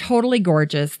 They're totally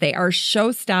gorgeous. They are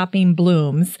show-stopping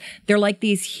blooms. They're like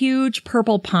these huge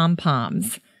purple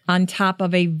pom-poms on top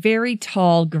of a very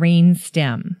tall green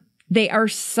stem. They are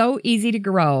so easy to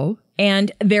grow,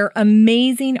 and their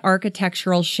amazing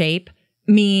architectural shape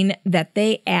mean that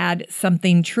they add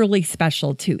something truly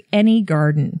special to any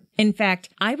garden. In fact,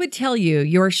 I would tell you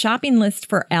your shopping list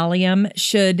for allium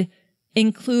should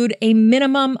include a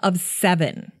minimum of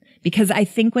 7, because I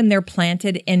think when they're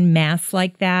planted in mass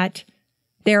like that,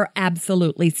 they're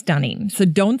absolutely stunning. So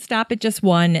don't stop at just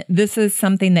one. This is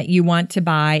something that you want to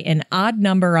buy an odd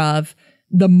number of.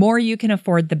 The more you can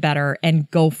afford, the better, and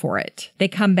go for it. They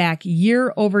come back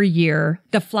year over year.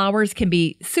 The flowers can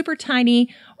be super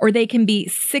tiny, or they can be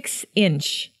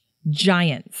 6-inch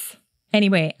giants.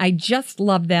 Anyway, I just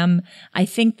love them. I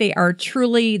think they are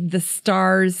truly the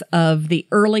stars of the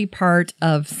early part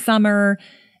of summer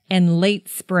and late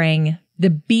spring. The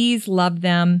bees love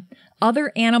them.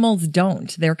 Other animals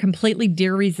don't. They're completely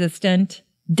deer resistant.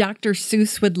 Dr.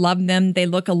 Seuss would love them. They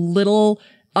look a little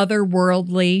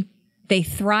otherworldly. They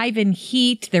thrive in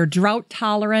heat. They're drought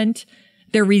tolerant.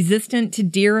 They're resistant to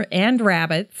deer and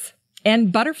rabbits.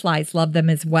 And butterflies love them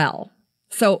as well.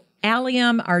 So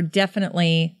allium are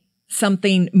definitely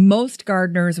something most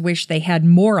gardeners wish they had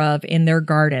more of in their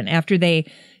garden. After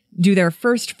they do their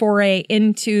first foray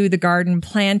into the garden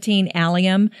planting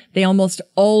allium, they almost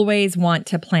always want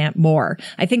to plant more.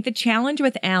 I think the challenge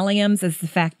with alliums is the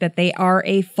fact that they are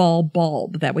a fall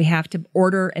bulb that we have to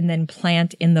order and then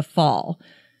plant in the fall.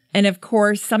 And of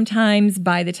course, sometimes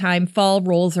by the time fall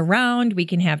rolls around, we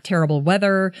can have terrible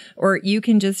weather, or you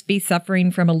can just be suffering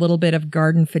from a little bit of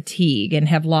garden fatigue and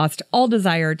have lost all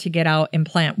desire to get out and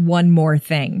plant one more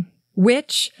thing,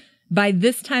 which by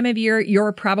this time of year,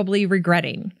 you're probably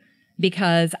regretting,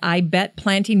 because I bet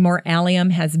planting more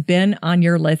allium has been on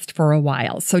your list for a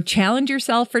while. So challenge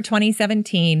yourself for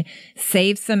 2017,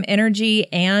 save some energy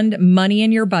and money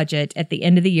in your budget at the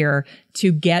end of the year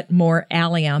to get more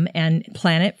allium and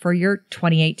plant it for your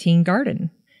 2018 garden.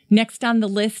 Next on the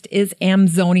list is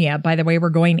Amsonia. By the way,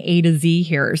 we're going A to Z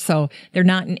here, so they're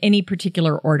not in any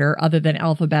particular order other than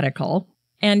alphabetical.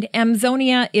 And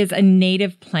Amsonia is a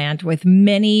native plant with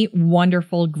many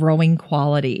wonderful growing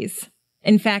qualities.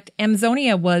 In fact,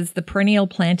 Amsonia was the perennial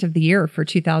plant of the year for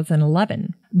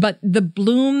 2011. But the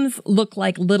blooms look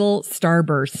like little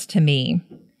starbursts to me,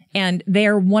 and they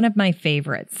are one of my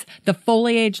favorites. The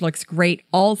foliage looks great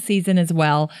all season as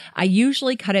well. I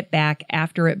usually cut it back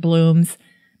after it blooms.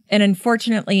 And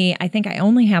unfortunately, I think I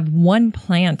only have one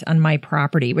plant on my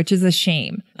property, which is a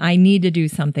shame. I need to do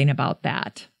something about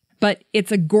that. But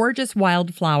it's a gorgeous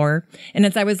wildflower. And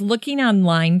as I was looking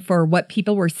online for what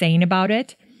people were saying about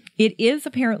it, it is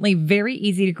apparently very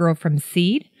easy to grow from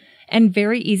seed and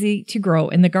very easy to grow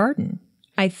in the garden.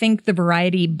 I think the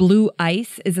variety Blue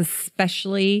Ice is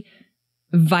especially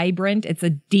vibrant. It's a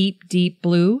deep, deep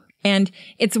blue. And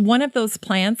it's one of those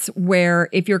plants where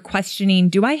if you're questioning,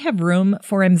 do I have room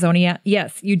for Amsonia?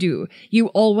 Yes, you do. You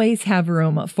always have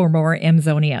room for more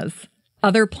Amsonias.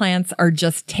 Other plants are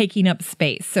just taking up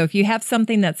space. So if you have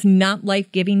something that's not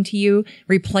life-giving to you,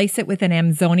 replace it with an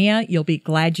Amsonia. You'll be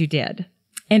glad you did.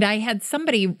 And I had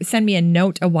somebody send me a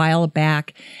note a while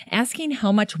back asking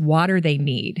how much water they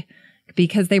need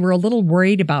because they were a little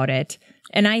worried about it.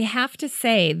 And I have to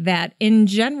say that in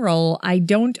general, I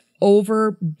don't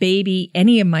over baby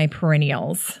any of my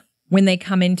perennials when they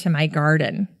come into my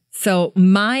garden. So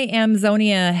my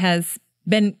Amsonia has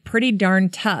been pretty darn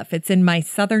tough. It's in my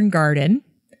southern garden,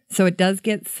 so it does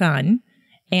get sun,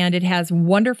 and it has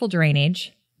wonderful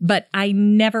drainage. but I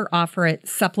never offer it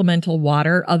supplemental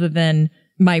water other than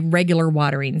my regular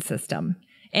watering system.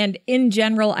 And in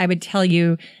general, I would tell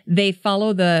you they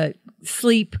follow the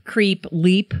sleep, creep,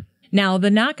 leap. Now,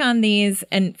 the knock on these,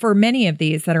 and for many of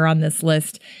these that are on this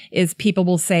list, is people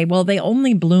will say, well, they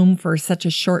only bloom for such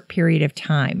a short period of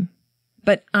time.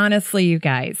 But honestly, you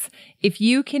guys, if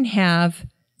you can have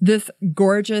this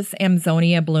gorgeous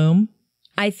Amsonia bloom,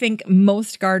 I think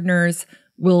most gardeners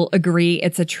will agree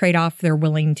it's a trade-off they're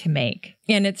willing to make.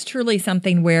 And it's truly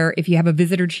something where if you have a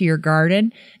visitor to your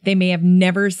garden, they may have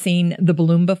never seen the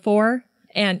bloom before.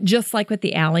 And just like with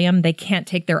the allium, they can't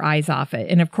take their eyes off it.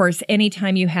 And of course,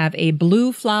 anytime you have a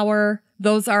blue flower,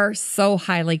 those are so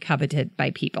highly coveted by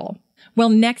people. Well,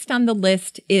 next on the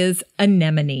list is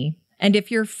anemone. And if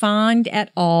you're fond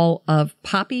at all of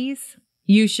poppies,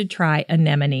 you should try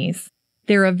anemones.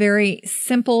 They're a very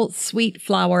simple, sweet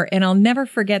flower, and I'll never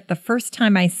forget the first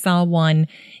time I saw one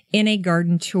in a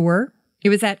garden tour. It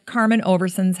was at Carmen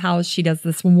Overson's house. She does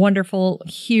this wonderful,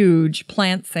 huge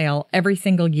plant sale every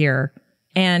single year,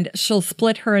 and she'll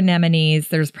split her anemones.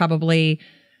 There's probably,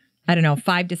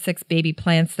 5 to 6 baby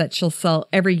plants that she'll sell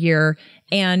every year,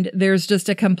 and there's just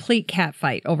a complete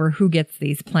catfight over who gets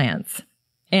these plants.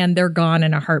 And they're gone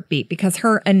in a heartbeat because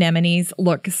her anemones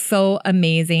look so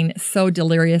amazing, so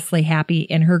deliriously happy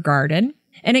in her garden.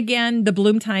 And again, the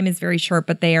bloom time is very short,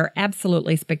 but they are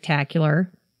absolutely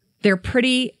spectacular. They're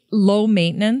pretty low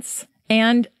maintenance,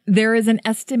 and there is an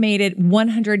estimated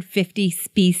 150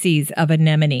 species of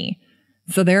anemone.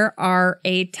 So there are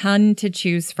a ton to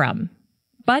choose from.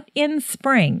 But in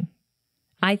spring,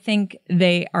 I think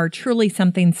they are truly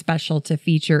something special to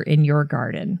feature in your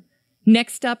garden.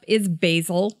 Next up is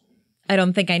basil. I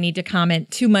don't think I need to comment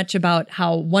too much about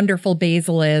how wonderful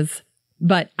basil is,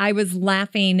 but I was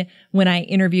laughing when I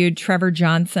interviewed Trevor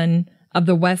Johnson of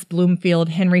the West Bloomfield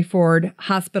Henry Ford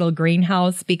Hospital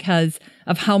greenhouse because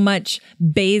of how much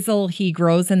basil he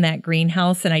grows in that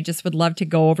greenhouse. And I just would love to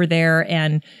go over there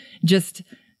and just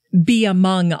be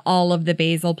among all of the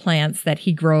basil plants that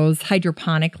he grows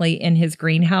hydroponically in his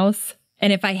greenhouse.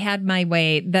 And if I had my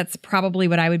way, that's probably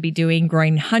what I would be doing,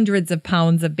 growing hundreds of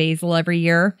pounds of basil every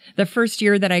year. The first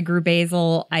year that I grew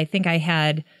basil, I think I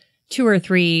had 2 or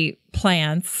 3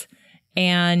 plants.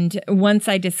 And once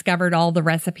I discovered all the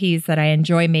recipes that I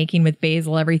enjoy making with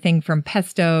basil, everything from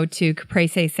pesto to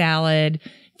caprese salad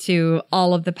to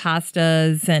all of the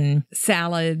pastas and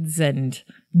salads and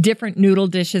different noodle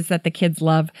dishes that the kids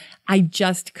love, I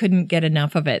just couldn't get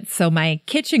enough of it. So my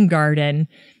kitchen garden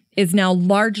is now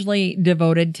largely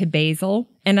devoted to basil.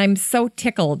 And I'm so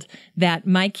tickled that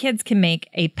my kids can make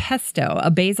a pesto, a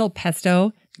basil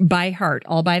pesto by heart,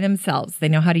 all by themselves. They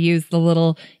know how to use the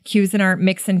little Cuisinart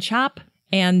mix and chop,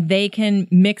 and they can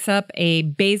mix up a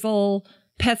basil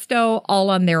pesto all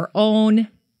on their own.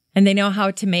 And they know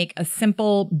how to make a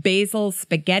simple basil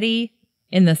spaghetti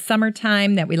in the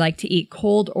summertime that we like to eat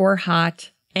cold or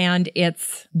hot. And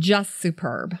it's just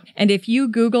superb. And if you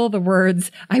Google the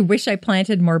words, "I wish I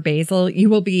planted more basil," you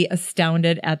will be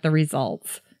astounded at the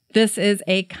results. This is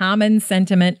a common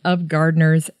sentiment of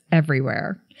gardeners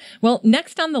everywhere. Well,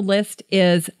 next on the list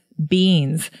is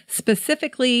beans,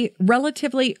 specifically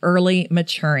relatively early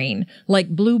maturing, like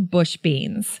blue bush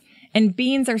beans. And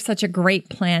beans are such a great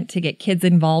plant to get kids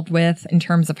involved with in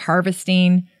terms of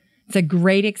harvesting. It's a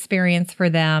great experience for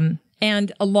them.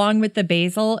 And along with the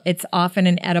basil, it's often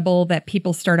an edible that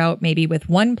people start out maybe with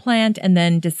one plant and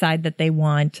then decide that they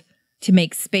want to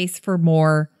make space for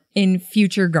more in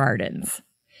future gardens.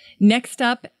 Next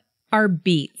up are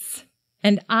beets.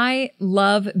 And I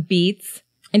love beets.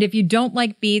 And if you don't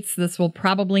like beets, this will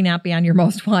probably not be on your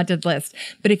most wanted list.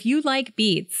 But if you like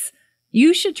beets,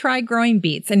 you should try growing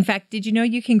beets. In fact, did you know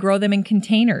you can grow them in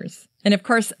containers? And of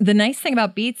course, the nice thing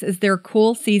about beets is they're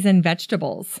cool season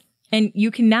vegetables. And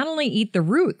you can not only eat the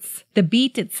roots, the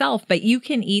beet itself, but you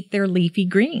can eat their leafy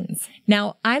greens.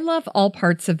 Now, I love all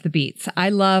parts of the beets. I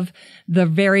love the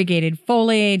variegated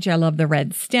foliage. I love the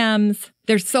red stems.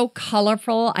 They're so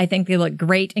colorful. I think they look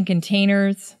great in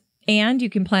containers. And you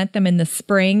can plant them in the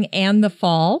spring and the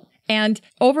fall. And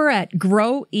over at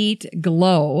Grow, Eat,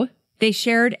 Glow, they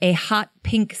shared a hot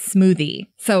pink smoothie.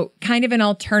 So kind of an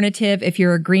alternative. If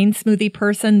you're a green smoothie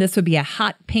person, this would be a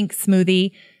hot pink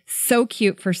smoothie. So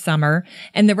cute for summer.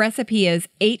 And the recipe is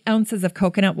 8 ounces of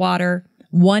coconut water,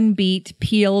 1 beet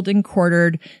peeled and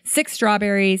quartered, 6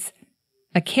 strawberries,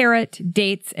 a carrot,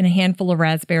 dates, and a handful of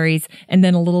raspberries, and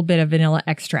then a little bit of vanilla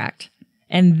extract.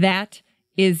 And that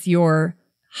is your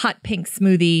hot pink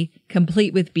smoothie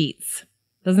complete with beets.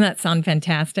 Doesn't that sound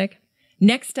fantastic?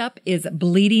 Next up is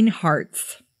bleeding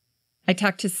hearts. I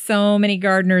talk to so many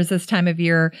gardeners this time of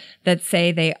year that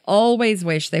say they always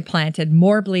wish they planted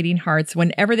more bleeding hearts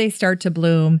whenever they start to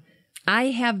bloom. I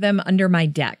have them under my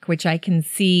deck, which I can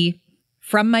see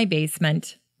from my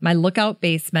basement, my lookout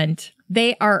basement.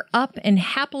 They are up and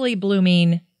happily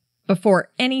blooming before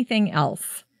anything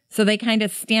else. So they kind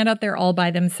of stand out there all by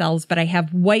themselves, but I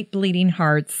have white bleeding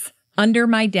hearts under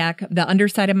my deck. The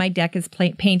underside of my deck is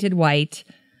painted white.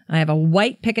 I have a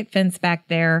white picket fence back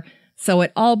there, so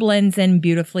it all blends in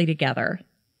beautifully together.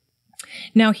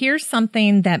 Now here's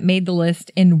something that made the list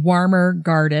in warmer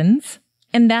gardens,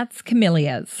 and that's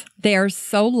camellias. They are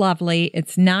so lovely.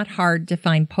 It's not hard to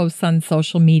find posts on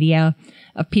social media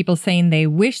of people saying they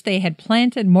wish they had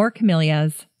planted more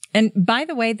camellias. And by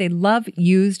the way, they love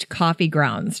used coffee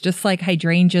grounds, just like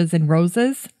hydrangeas and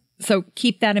roses. So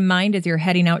keep that in mind as you're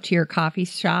heading out to your coffee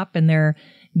shop and they're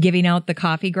giving out the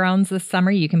coffee grounds this summer.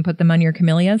 You can put them on your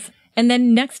camellias. And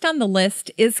then next on the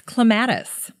list is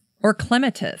clematis or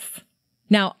clematis.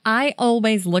 Now, I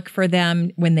always look for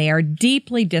them when they are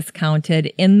deeply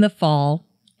discounted in the fall,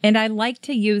 and I like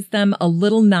to use them a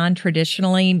little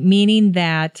non-traditionally, meaning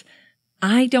that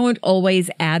I don't always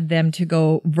add them to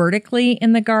go vertically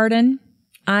in the garden.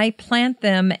 I plant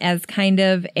them as kind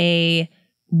of a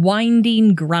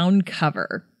winding ground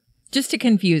cover, just to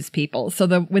confuse people. So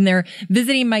that when they're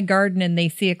visiting my garden and they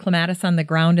see a clematis on the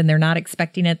ground and they're not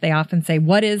expecting it, they often say,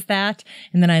 "What is that?"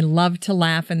 And then I love to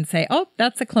laugh and say, "Oh,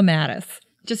 that's a clematis."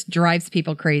 Just drives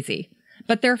people crazy.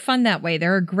 But they're fun that way.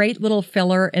 They're a great little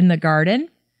filler in the garden.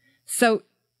 So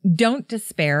don't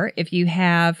despair if you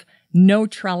have no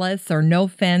trellis or no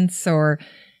fence or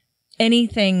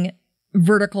anything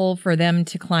vertical for them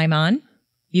to climb on.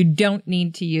 You don't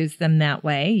need to use them that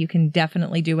way. You can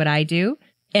definitely do what I do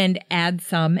and add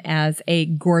some as a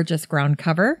gorgeous ground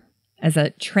cover, as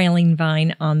a trailing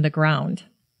vine on the ground.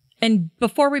 And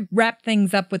before we wrap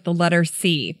things up with the letter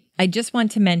C, I just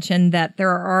want to mention that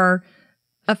there are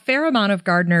a fair amount of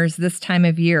gardeners this time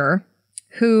of year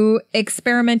who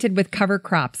experimented with cover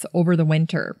crops over the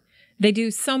winter. They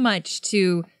do so much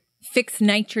to fix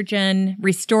nitrogen,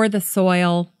 restore the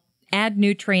soil, add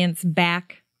nutrients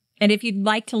back. And if you'd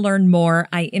like to learn more,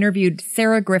 I interviewed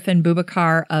Sarah Griffin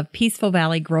Bubakar of Peaceful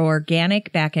Valley Grow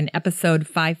Organic back in episode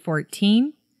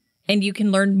 514. And you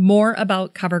can learn more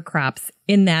about cover crops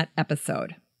in that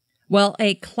episode. Well,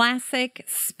 a classic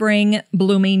spring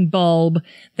blooming bulb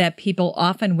that people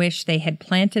often wish they had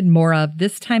planted more of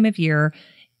this time of year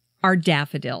are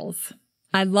daffodils.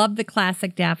 I love the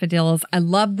classic daffodils. I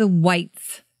love the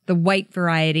whites, the white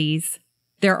varieties.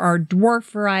 There are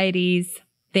dwarf varieties.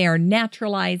 They are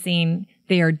naturalizing.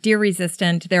 They are deer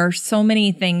resistant. There are so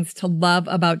many things to love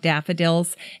about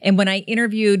daffodils. And when I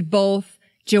interviewed both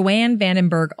Joanne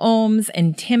Vandenberg Ohms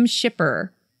and Tim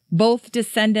Shipper, both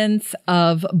descendants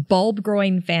of bulb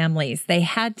growing families, they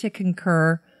had to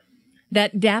concur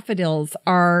that daffodils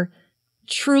are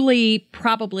truly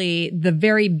probably the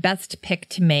very best pick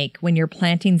to make when you're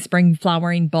planting spring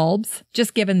flowering bulbs,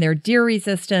 just given their deer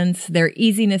resistance, their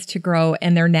easiness to grow,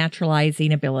 and their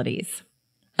naturalizing abilities.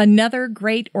 Another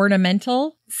great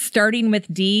ornamental, starting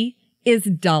with D, is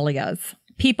dahlias.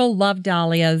 People love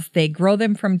dahlias. They grow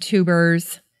them from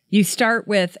tubers. You start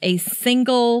with a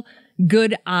single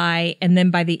good eye, and then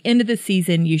by the end of the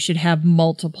season, you should have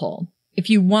multiple. If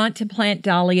you want to plant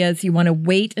dahlias, you want to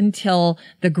wait until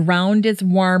the ground is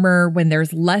warmer, when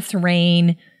there's less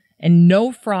rain and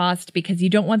no frost, because you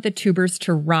don't want the tubers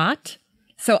to rot.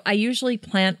 So I usually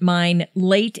plant mine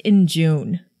late in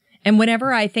June. And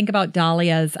whenever I think about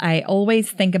dahlias, I always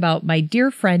think about my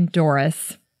dear friend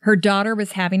Doris. Her daughter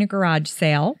was having a garage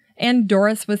sale, and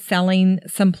Doris was selling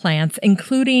some plants,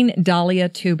 including dahlia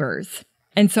tubers.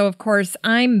 And so, of course,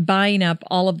 I'm buying up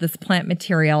all of this plant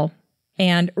material.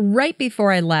 And right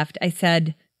before I left, I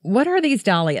said, "What are these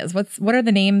dahlias? What are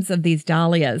the names of these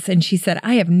dahlias?" And she said,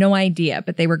 "I have no idea,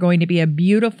 but they were going to be a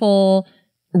beautiful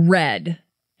red."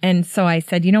 And so I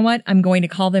said, "You know what? I'm going to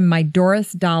call them my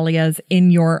Doris dahlias in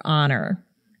your honor."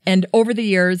 And over the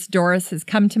years, Doris has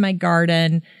come to my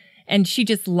garden and she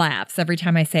just laughs every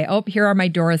time I say, "Oh, here are my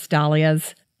Doris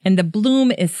dahlias." And the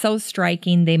bloom is so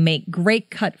striking. They make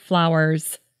great cut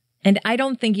flowers. And I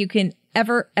don't think you can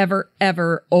ever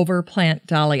overplant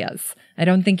dahlias. I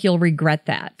don't think you'll regret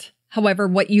that. However,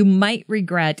 what you might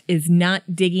regret is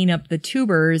not digging up the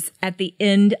tubers at the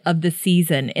end of the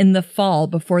season in the fall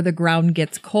before the ground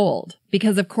gets cold.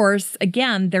 Because of course,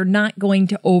 again, they're not going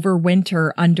to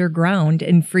overwinter underground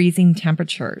in freezing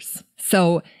temperatures.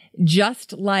 So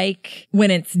just like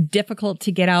when it's difficult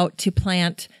to get out to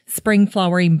plant spring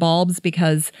flowering bulbs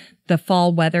because the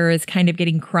fall weather is kind of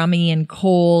getting crummy and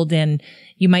cold and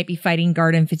You might be fighting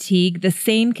garden fatigue. The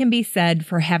same can be said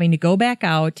for having to go back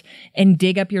out and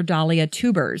dig up your dahlia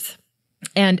tubers.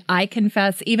 And I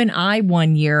confess, even I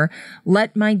one year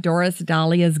let my Doris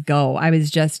dahlias go. I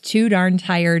was just too darn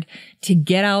tired to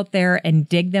get out there and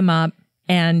dig them up.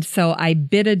 And so I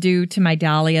bid adieu to my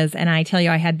dahlias. And I tell you,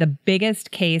 I had the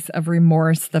biggest case of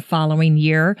remorse the following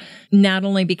year, not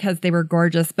only because they were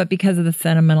gorgeous, but because of the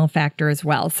sentimental factor as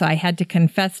well. So I had to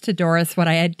confess to Doris what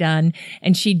I had done.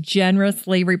 And she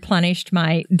generously replenished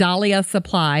my dahlia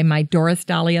supply, my Doris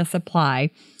dahlia supply,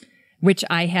 which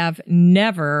I have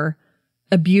never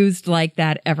abused like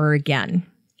that ever again.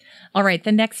 All right.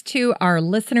 The next two are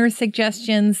listener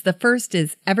suggestions. The first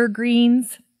is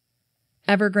evergreens.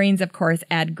 Evergreens, of course,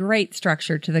 add great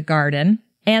structure to the garden,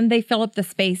 and they fill up the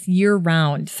space year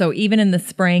round. So even in the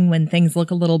spring when things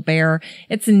look a little bare,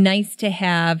 it's nice to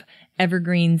have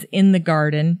evergreens in the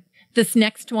garden. This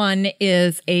next one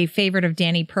is a favorite of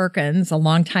Danny Perkins, a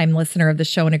longtime listener of the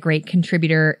show and a great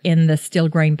contributor in the Still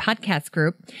Growing podcast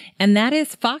group, and that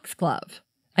is foxglove.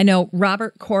 I know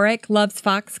Robert Korick loves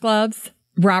foxgloves.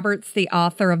 Robert's the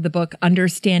author of the book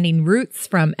Understanding Roots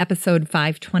from episode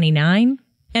 529.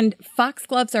 And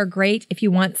foxgloves are great if you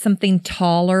want something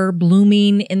taller,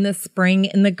 blooming in the spring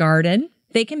in the garden.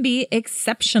 They can be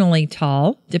exceptionally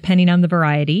tall, depending on the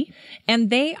variety. And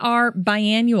they are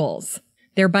biennials.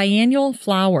 They're biennial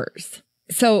flowers.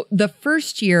 So the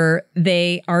first year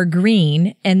they are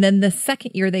green, and then the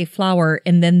second year they flower,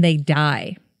 and then they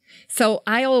die. So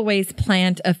I always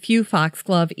plant a few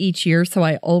foxglove each year, so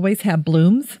I always have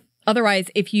blooms. Otherwise,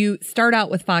 if you start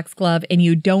out with foxglove and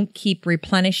you don't keep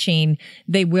replenishing,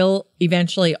 they will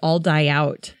eventually all die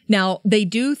out. Now, they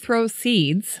do throw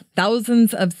seeds,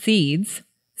 thousands of seeds.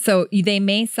 So they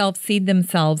may self-seed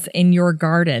themselves in your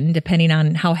garden, depending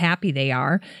on how happy they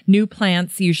are. New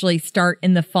plants usually start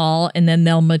in the fall and then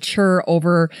they'll mature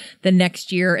over the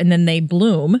next year and then they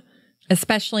bloom,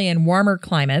 especially in warmer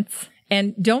climates.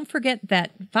 And don't forget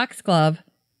that foxglove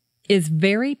is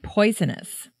very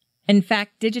poisonous. In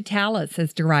fact, digitalis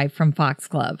is derived from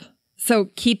foxglove. So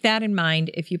keep that in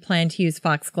mind if you plan to use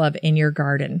foxglove in your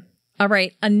garden. All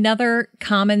right, another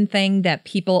common thing that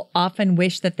people often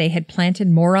wish that they had planted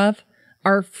more of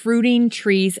are fruiting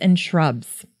trees and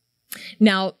shrubs.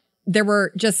 Now, there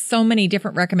were just so many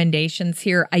different recommendations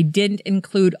here. I didn't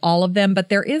include all of them, but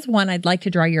there is one I'd like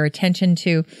to draw your attention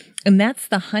to, and that's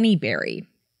the honeyberry.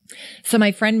 So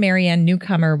my friend Marianne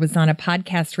Newcomer was on a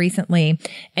podcast recently,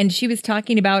 and she was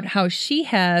talking about how she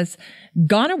has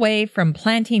gone away from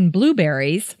planting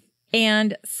blueberries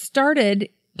and started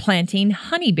planting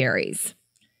honeyberries.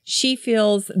 She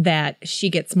feels that she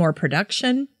gets more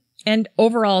production, and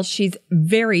overall, she's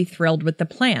very thrilled with the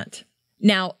plant.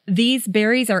 Now, these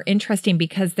berries are interesting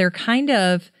because they're kind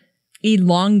of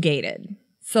elongated.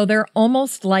 So they're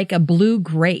almost like a blue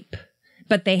grape,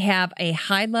 but they have a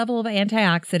high level of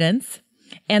antioxidants,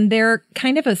 and they're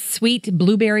kind of a sweet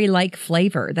blueberry-like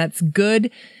flavor that's good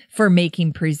for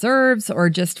making preserves or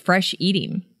just fresh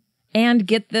eating. And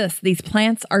get this, these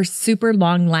plants are super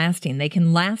long-lasting. They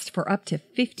can last for up to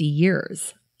 50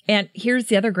 years. And here's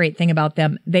the other great thing about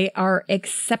them. They are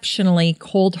exceptionally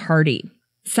cold hardy.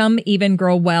 Some even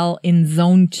grow well in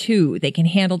zone 2. They can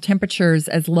handle temperatures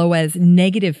as low as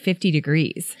negative 50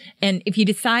 degrees. And if you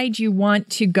decide you want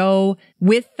to go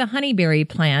with the honeyberry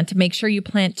plant, make sure you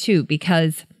plant 2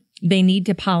 because they need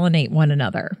to pollinate one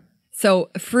another. So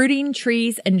fruiting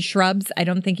trees and shrubs, I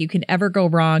don't think you can ever go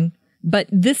wrong. But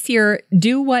this year,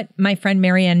 do what my friend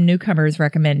Marianne Newcomer is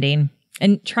recommending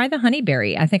and try the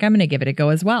honeyberry. I think I'm going to give it a go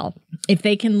as well. If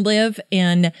they can live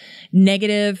in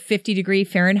negative 50 degree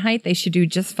Fahrenheit, they should do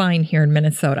just fine here in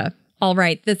Minnesota. All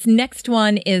right. This next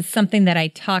one is something that I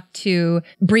talked to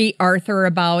Bree Arthur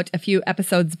about a few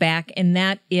episodes back, and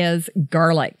that is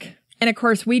garlic. And of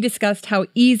course, we discussed how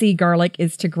easy garlic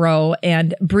is to grow.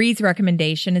 And Bree's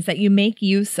recommendation is that you make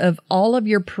use of all of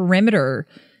your perimeter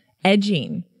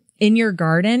edging in your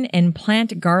garden and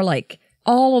plant garlic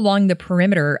all along the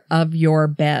perimeter of your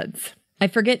beds. I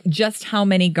forget just how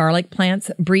many garlic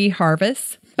plants Bree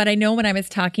harvests, but I know when I was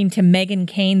talking to Megan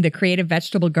Kane, the creative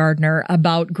vegetable gardener,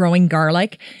 about growing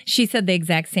garlic, she said the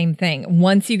exact same thing.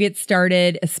 Once you get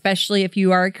started, especially if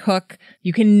you are a cook,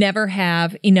 you can never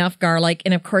have enough garlic.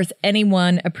 And of course,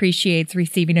 anyone appreciates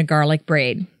receiving a garlic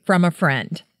braid from a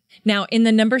friend. Now, in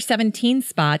the number 17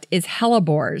 spot is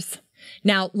hellebores.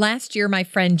 Now, last year, my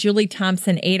friend Julie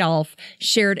Thompson Adolph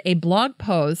shared a blog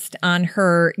post on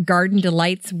her Garden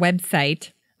Delights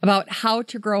website about how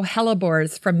to grow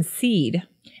hellebores from seed.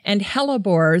 And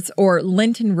hellebores, or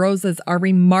Linton roses, are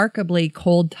remarkably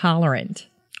cold tolerant.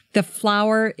 The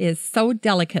flower is so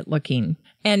delicate looking,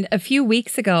 And a few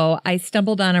weeks ago, I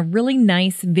stumbled on a really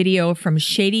nice video from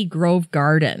Shady Grove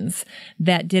Gardens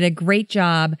that did a great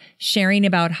job sharing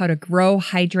about how to grow,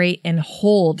 hydrate, and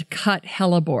hold cut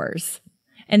hellebores.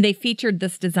 And they featured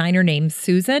this designer named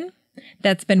Susan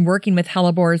that's been working with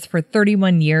hellebores for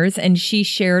 31 years, and she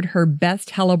shared her best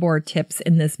hellebore tips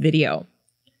in this video.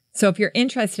 So if you're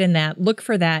interested in that, look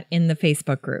for that in the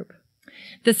Facebook group.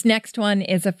 This next one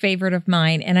is a favorite of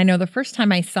mine, and I know the first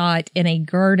time I saw it in a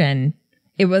garden,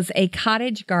 it was a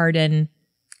cottage garden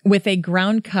with a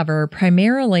ground cover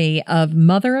primarily of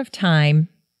mother of thyme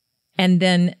and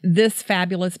then this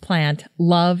fabulous plant,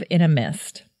 Love in a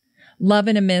Mist. Love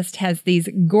in a Mist has these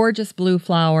gorgeous blue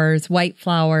flowers, white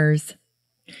flowers,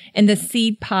 and the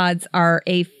seed pods are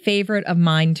a favorite of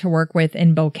mine to work with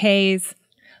in bouquets.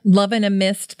 Love in a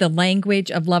Mist, the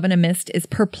language of Love in a Mist is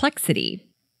perplexity.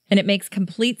 And it makes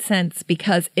complete sense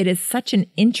because it is such an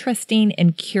interesting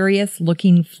and curious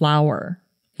looking flower.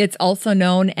 It's also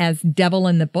known as Devil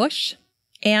in the Bush,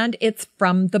 and it's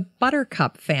from the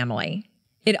buttercup family.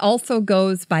 It also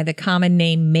goes by the common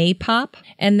name maypop,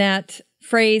 and that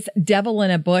phrase devil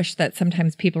in a bush that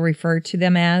sometimes people refer to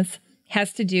them as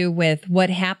has to do with what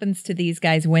happens to these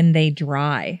guys when they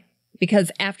dry.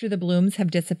 Because after the blooms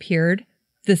have disappeared,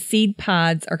 the seed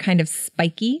pods are kind of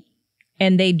spiky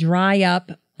and they dry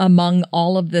up among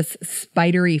all of this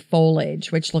spidery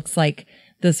foliage, which looks like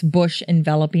this bush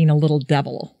enveloping a little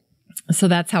devil. So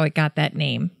that's how it got that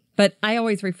name. But I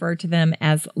always refer to them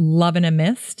as Love in a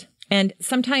Mist. And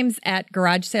sometimes at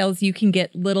garage sales, you can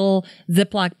get little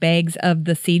Ziploc bags of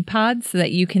the seed pods so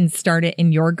that you can start it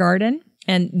in your garden.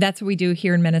 And that's what we do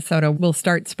here in Minnesota. We'll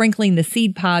start sprinkling the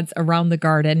seed pods around the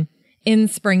garden in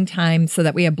springtime so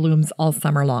that we have blooms all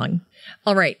summer long.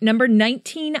 All right, number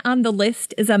 19 on the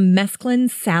list is a mesclun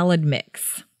salad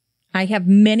mix. I have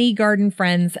many garden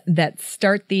friends that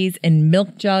start these in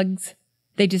milk jugs.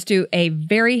 They just do a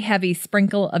very heavy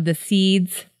sprinkle of the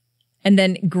seeds and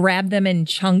then grab them in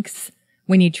chunks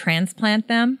when you transplant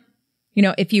them. You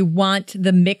know, if you want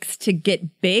the mix to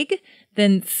get big,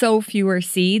 then sow fewer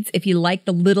seeds. If you like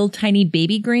the little tiny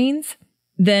baby greens,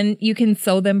 then you can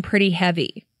sow them pretty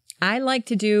heavy. I like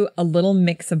to do a little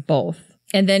mix of both.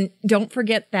 And then don't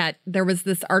forget that there was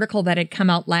this article that had come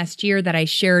out last year that I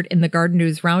shared in the Garden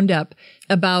News Roundup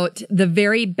about the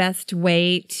very best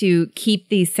way to keep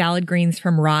these salad greens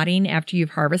from rotting after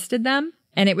you've harvested them.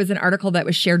 And it was an article that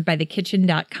was shared by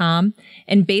thekitchen.com.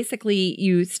 And basically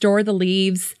you store the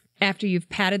leaves after you've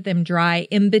patted them dry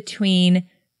in between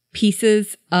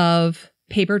pieces of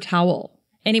paper towel.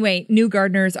 Anyway, new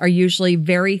gardeners are usually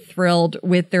very thrilled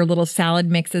with their little salad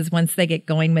mixes once they get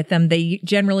going with them. They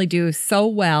generally do so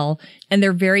well, and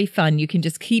they're very fun. You can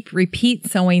just repeat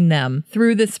sowing them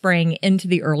through the spring into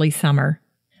the early summer.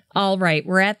 All right,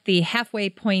 we're at the halfway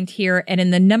point here, and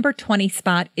in the number 20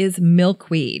 spot is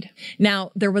milkweed.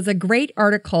 Now, there was a great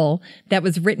article that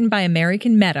was written by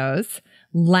American Meadows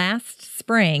last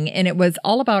spring, and it was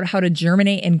all about how to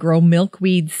germinate and grow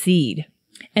milkweed seed.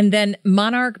 And then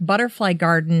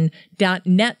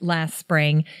monarchbutterflygarden.net last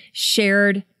spring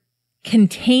shared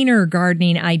container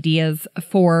gardening ideas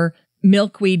for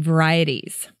milkweed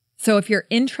varieties. So if you're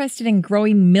interested in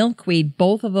growing milkweed,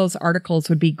 both of those articles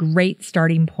would be great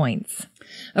starting points.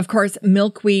 Of course,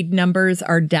 milkweed numbers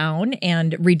are down,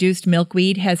 and reduced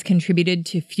milkweed has contributed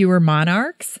to fewer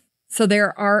monarchs. So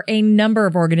there are a number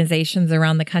of organizations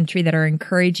around the country that are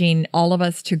encouraging all of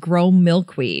us to grow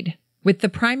milkweed, with the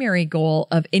primary goal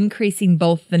of increasing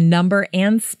both the number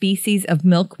and species of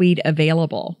milkweed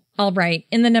available. All right,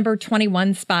 in the number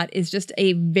 21 spot is just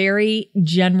a very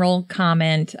general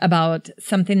comment about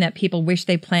something that people wish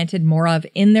they planted more of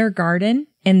in their garden,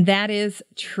 and that is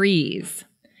trees.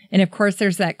 And of course,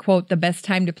 there's that quote, the best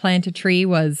time to plant a tree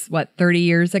was, 30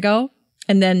 years ago?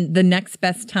 And then the next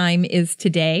best time is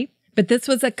today. But this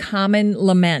was a common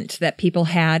lament that people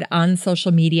had on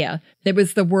social media. It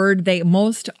was the word they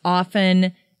most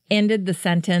often ended the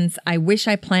sentence, I wish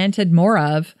I planted more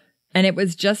of, and it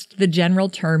was just the general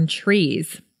term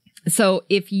trees. So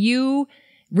if you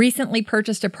recently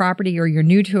purchased a property or you're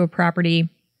new to a property,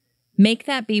 make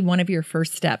that be one of your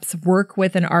first steps. Work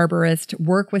with an arborist,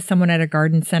 work with someone at a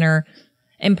garden center,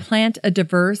 and plant a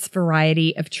diverse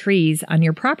variety of trees on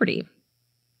your property.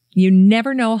 You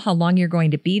never know how long you're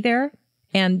going to be there,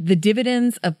 and the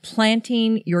dividends of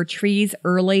planting your trees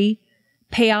early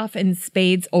pay off in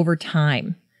spades over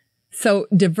time. So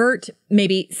divert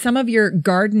maybe some of your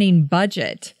gardening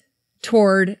budget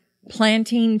toward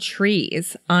planting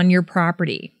trees on your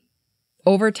property.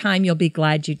 Over time, you'll be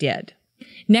glad you did.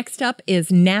 Next up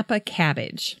is Napa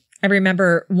cabbage. I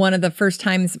remember one of the first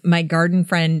times my garden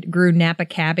friend grew Napa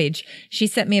cabbage. She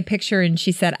sent me a picture and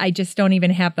she said, I just don't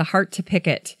even have the heart to pick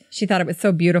it. She thought it was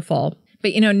so beautiful.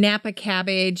 But Napa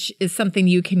cabbage is something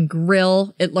you can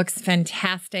grill. It looks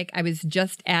fantastic. I was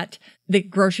just at the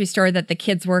grocery store that the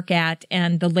kids work at,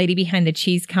 and the lady behind the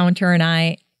cheese counter and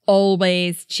I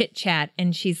always chit chat.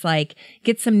 And she's like,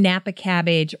 get some Napa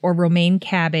cabbage or romaine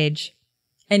cabbage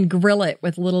and grill it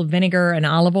with a little vinegar and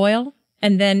olive oil.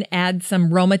 And then add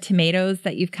some Roma tomatoes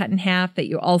that you've cut in half that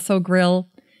you also grill.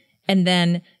 And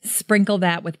then sprinkle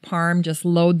that with parm. Just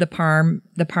load the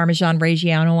Parmesan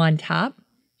Reggiano on top.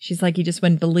 She's like, you just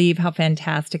wouldn't believe how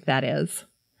fantastic that is.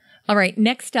 All right,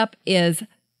 next up is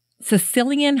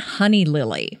Sicilian honey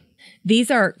lily. These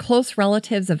are close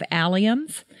relatives of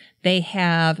alliums. They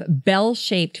have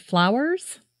bell-shaped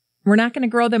flowers. We're not going to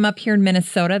grow them up here in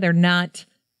Minnesota. They're not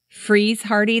freeze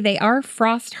hardy. They are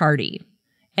frost hardy.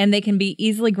 And they can be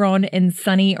easily grown in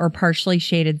sunny or partially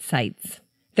shaded sites.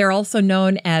 They're also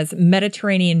known as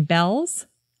Mediterranean bells,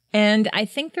 and I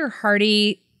think they're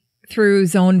hardy through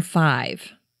zone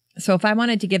 5. So if I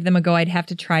wanted to give them a go, I'd have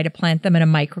to try to plant them in a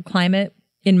microclimate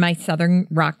in my southern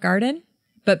rock garden.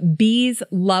 But bees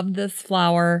love this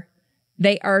flower.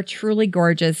 They are truly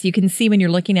gorgeous. You can see when you're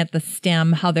looking at the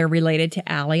stem how they're related to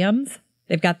alliums.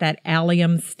 They've got that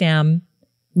allium stem,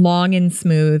 long and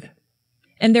smooth.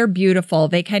 And they're beautiful.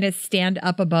 They kind of stand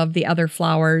up above the other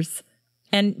flowers,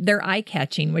 and they're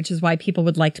eye-catching, which is why people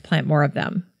would like to plant more of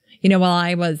them. While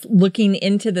I was looking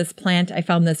into this plant, I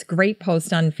found this great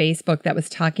post on Facebook that was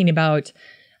talking about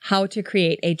how to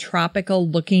create a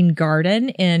tropical-looking garden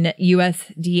in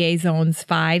USDA zones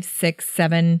 5, 6,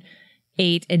 7,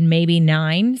 8, and maybe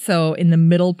 9, so in the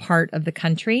middle part of the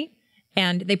country.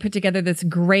 And they put together this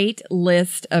great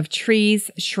list of trees,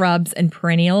 shrubs, and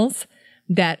perennials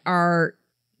that are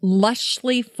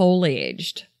lushly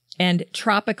foliaged and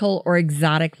tropical or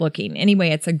exotic looking. Anyway,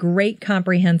 it's a great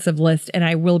comprehensive list, and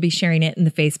I will be sharing it in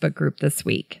the Facebook group this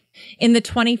week. In the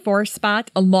 24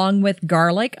 spot, along with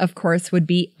garlic, of course, would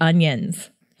be onions.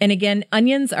 And again,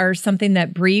 onions are something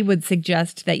that Bree would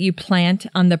suggest that you plant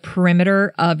on the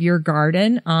perimeter of your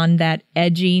garden, on that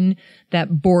edging,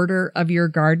 that border of your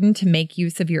garden to make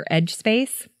use of your edge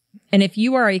space. And if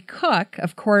you are a cook,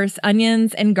 of course,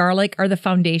 onions and garlic are the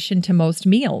foundation to most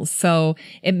meals. So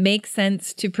it makes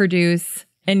sense to produce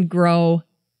and grow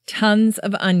tons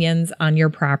of onions on your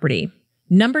property.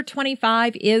 Number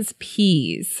 25 is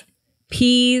peas.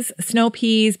 Peas, snow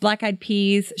peas, black-eyed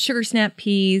peas, sugar snap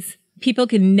peas. People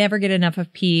can never get enough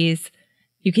of peas.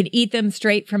 You can eat them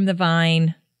straight from the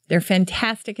vine. They're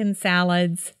fantastic in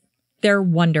salads. They're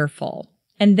wonderful.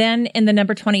 And then in the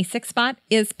number 26 spot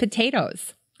is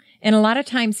potatoes. And a lot of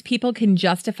times people can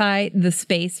justify the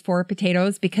space for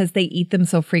potatoes because they eat them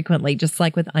so frequently, just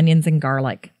like with onions and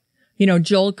garlic.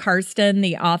 Joel Karsten,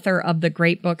 the author of the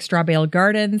great book Straw Bale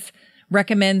Gardens,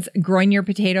 recommends growing your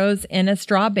potatoes in a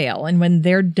straw bale. And when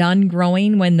they're done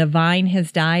growing, when the vine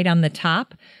has died on the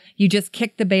top, you just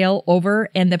kick the bale over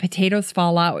and the potatoes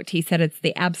fall out. He said it's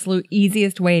the absolute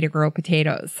easiest way to grow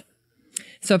potatoes.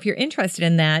 So if you're interested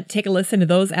in that, take a listen to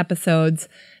those episodes.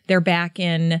 They're back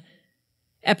in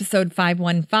episode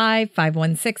 515,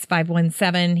 516,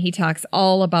 517. He talks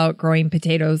all about growing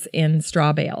potatoes in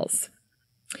straw bales.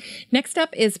 Next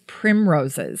up is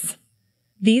primroses.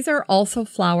 These are also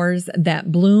flowers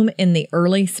that bloom in the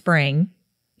early spring.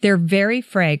 They're very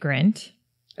fragrant.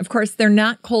 Of course, they're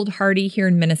not cold hardy here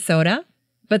in Minnesota,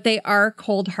 but they are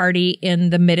cold hardy in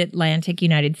the mid-Atlantic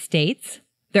United States.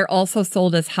 They're also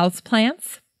sold as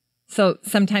houseplants. So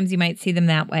sometimes you might see them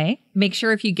that way. Make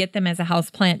sure if you get them as a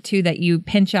houseplant too that you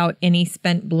pinch out any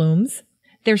spent blooms.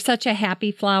 They're such a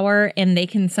happy flower, and they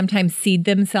can sometimes seed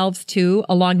themselves too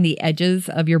along the edges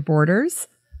of your borders.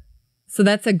 So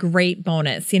that's a great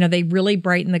bonus. They really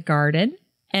brighten the garden,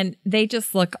 and they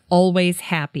just look always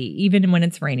happy, even when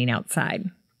it's raining outside.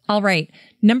 All right,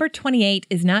 number 28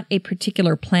 is not a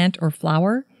particular plant or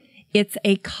flower. It's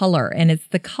a color, and it's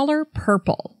the color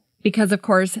purple. Because, of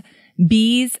course,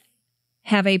 bees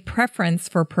have a preference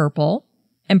for purple,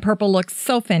 and purple looks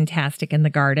so fantastic in the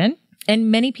garden.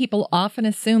 And many people often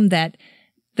assume that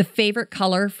the favorite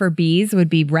color for bees would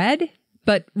be red,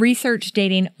 but research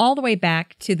dating all the way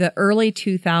back to the early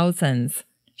 2000s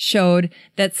showed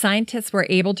that scientists were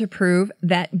able to prove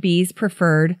that bees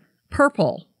preferred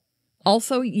purple,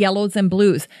 also yellows and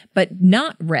blues, but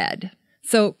not red.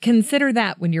 So consider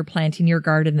that when you're planting your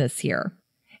garden this year.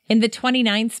 In the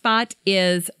 29th spot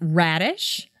is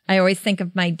radish. I always think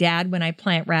of my dad when I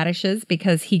plant radishes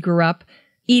because he grew up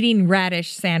eating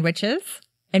radish sandwiches,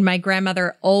 and my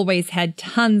grandmother always had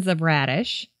tons of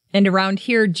radish. And around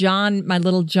here, John, my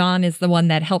little John, is the one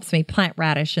that helps me plant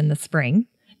radish in the spring.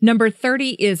 Number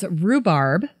 30 is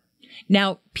rhubarb.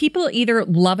 Now, people either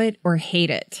love it or hate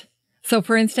it. So,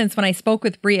 for instance, when I spoke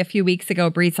with Bree a few weeks ago,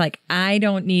 Bree's like, I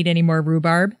don't need any more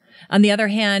rhubarb. On the other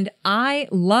hand, I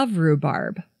love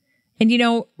rhubarb. And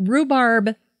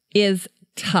rhubarb is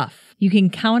tough. You can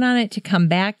count on it to come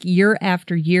back year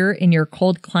after year in your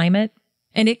cold climate,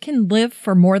 and it can live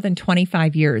for more than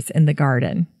 25 years in the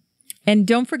garden. And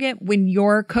don't forget, when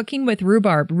you're cooking with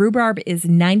rhubarb is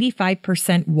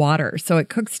 95% water, so it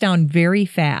cooks down very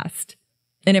fast.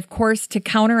 And of course, to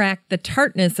counteract the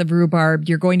tartness of rhubarb,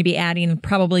 you're going to be adding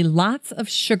probably lots of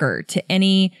sugar to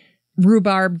any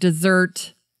rhubarb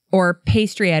dessert or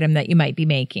pastry item that you might be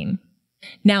making.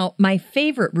 Now, my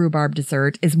favorite rhubarb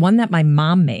dessert is one that my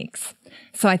mom makes.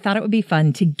 So I thought it would be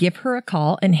fun to give her a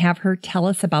call and have her tell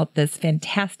us about this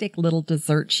fantastic little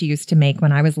dessert she used to make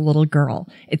when I was a little girl.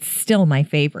 It's still my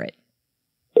favorite.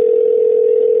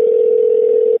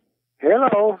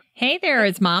 Hello. Hey there,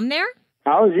 is Mom there?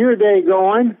 How's your day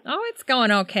going? Oh, it's going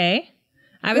okay.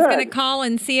 I was going to call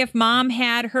and see if Mom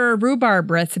had her rhubarb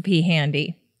recipe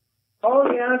handy. Oh,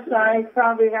 yes, I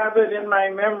probably have it in my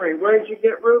memory. Where'd you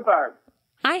get rhubarb?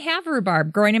 I have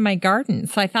rhubarb growing in my garden,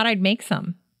 so I thought I'd make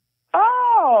some.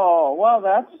 Oh, well,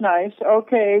 that's nice.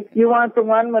 Okay. You want the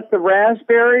one with the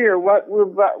raspberry or what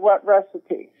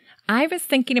recipe? I was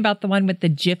thinking about the one with the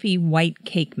Jiffy white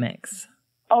cake mix.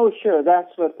 Oh, sure. That's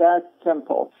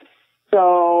simple.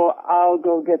 So I'll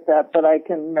go get that, but I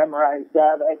can memorize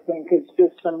that. I think it's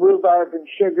just some rhubarb and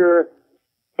sugar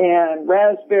and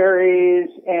raspberries,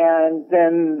 and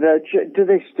then do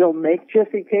they still make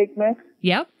Jiffy cake mix?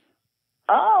 Yep.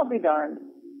 I'll be darned.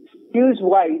 Use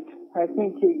white. I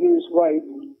think you use white.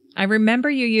 I remember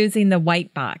you using the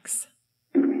white box.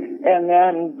 And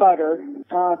then butter.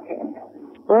 Okay.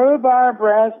 Rhubarb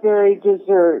raspberry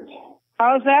dessert.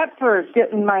 How's that for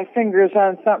getting my fingers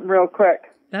on something real quick?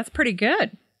 That's pretty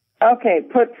good. Okay,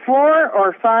 put 4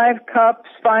 or 5 cups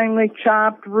finely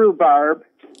chopped rhubarb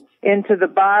into the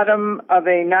bottom of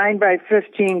a 9 by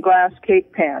 15 glass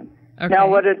cake pan. Okay. Now,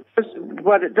 what it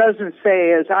doesn't say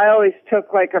is I always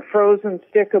took like a frozen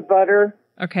stick of butter.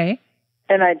 Okay.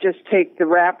 And I just take the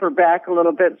wrapper back a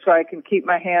little bit so I can keep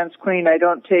my hands clean. I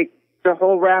don't take the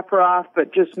whole wrapper off,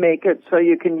 but just make it so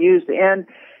you can use the end.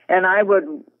 And I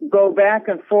would go back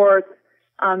and forth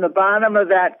on the bottom of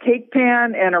that cake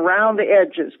pan and around the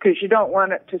edges because you don't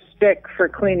want it to stick for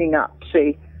cleaning up,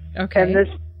 see? Okay. And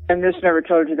this never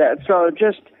told you that. So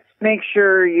just make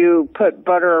sure you put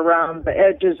butter around the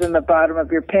edges and the bottom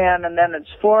of your pan, and then it's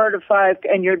 4 to 5,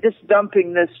 and you're just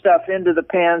dumping this stuff into the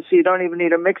pan so you don't even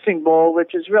need a mixing bowl,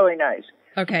 which is really nice.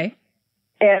 Okay.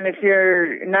 And if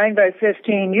you're 9 by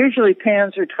 15, usually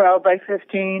pans are 12 by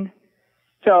 15.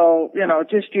 So,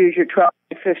 just use your 12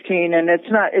 by 15, and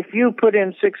it's not, if you put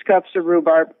in 6 cups of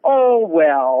rhubarb, oh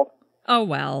well. Oh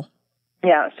well.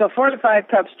 Yeah, so 4 to 5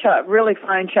 cups chop, really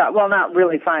fine chop. Well, not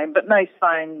really fine, but nice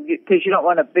fine, because you don't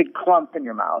want a big clump in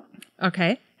your mouth.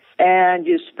 Okay. And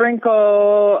you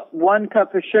sprinkle 1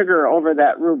 cup of sugar over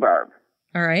that rhubarb.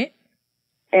 All right.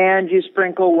 And you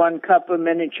sprinkle 1 cup of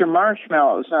miniature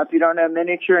marshmallows. Now, if you don't have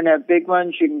miniature and have big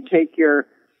ones, you can take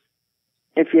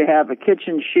if you have a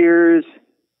kitchen shears,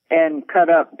 and cut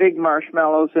up big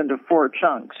marshmallows into 4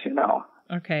 chunks,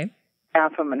 Okay.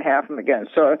 Half them and half them again.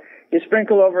 So you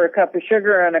sprinkle over a cup of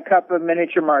sugar and a cup of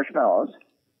miniature marshmallows.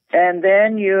 And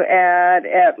then you add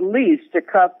at least a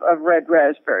cup of red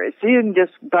raspberries. So you can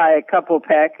just buy a couple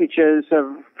packages of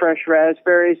fresh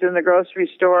raspberries in the grocery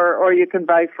store, or you can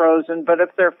buy frozen. But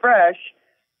if they're fresh,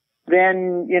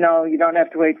 then, you don't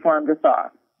have to wait for them to thaw.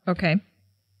 Okay.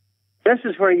 This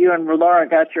is where you and Laura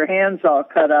got your hands all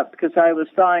cut up because I was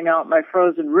thawing out my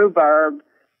frozen rhubarb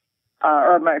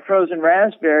or my frozen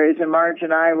raspberries, and Marge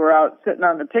and I were out sitting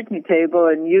on the picnic table,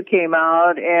 and you came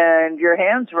out and your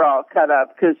hands were all cut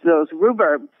up because those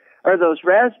rhubarb or those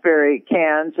raspberry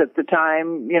cans at the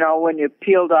time, when you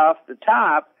peeled off the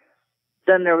top,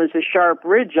 then there was a sharp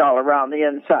ridge all around the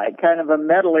inside, kind of a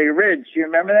metally ridge. Do you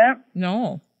remember that?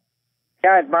 No.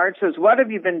 God, Marge says, what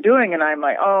have you been doing? And I'm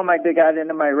like, oh, they got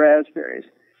into my raspberries.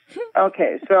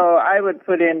 Okay, so I would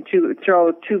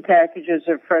throw 2 packages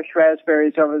of fresh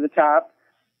raspberries over the top.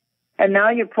 And now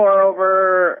you pour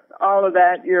over all of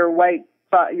that,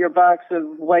 your box of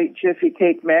white Jiffy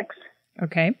cake mix.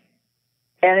 Okay.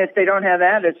 And if they don't have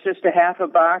that, it's just a half a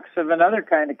box of another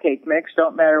kind of cake mix.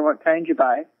 Don't matter what kind you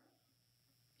buy.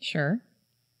 Sure.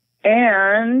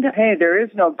 And, hey, there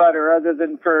is no butter other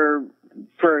than for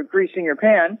greasing your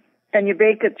pan. And you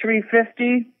bake at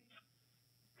 350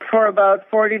 For about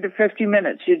 40 to 50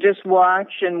 minutes. You just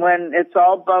watch, and when it's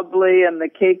all bubbly and the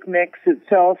cake mix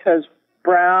itself has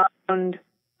browned,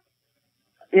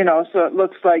 so it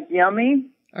looks like yummy.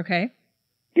 Okay.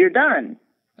 You're done.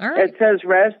 All right. It says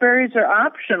raspberries are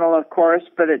optional, of course,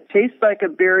 but it tastes like a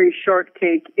berry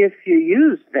shortcake if you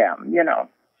use them,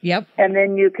 Yep. And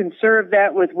then you can serve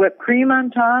that with whipped cream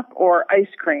on top or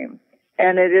ice cream.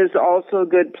 And it is also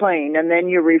good plain. And then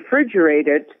you refrigerate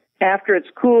it. After it's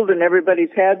cooled and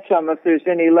everybody's had some, if there's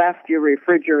any left, you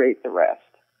refrigerate the rest.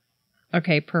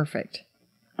 Okay, perfect.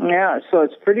 Yeah, so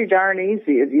it's pretty darn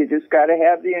easy. You just got to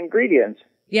have the ingredients.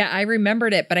 Yeah, I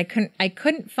remembered it, but I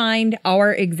couldn't find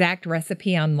our exact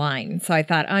recipe online. So I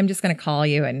thought, I'm just going to call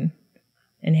you and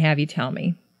have you tell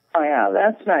me. Oh, yeah,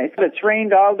 that's nice. It's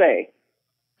rained all day.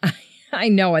 I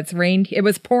know it's rained. It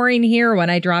was pouring here when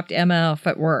I dropped Emma off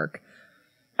at work.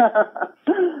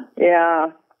 Yeah,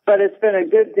 but it's been a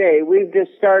good day. We've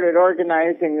just started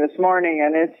organizing this morning,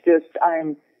 and it's just,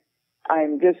 I'm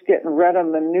just getting rid of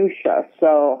minutia.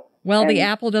 So. Well, the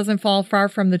apple doesn't fall far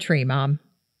from the tree, Mom.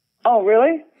 Oh,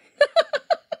 really?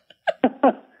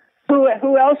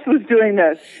 Who else was doing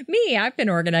this? Me. I've been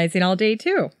organizing all day,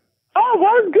 too. Oh,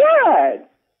 well, good.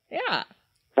 Yeah.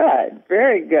 Good.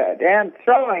 Very good. And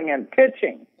throwing and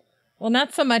pitching. Well,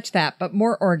 not so much that, but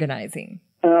more organizing.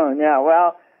 Oh, yeah.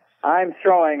 Well, I'm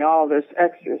throwing all this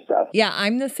extra stuff. Yeah,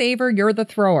 I'm the saver. You're the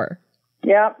thrower.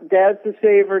 Yeah, Dad's the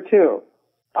saver, too.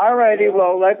 All righty.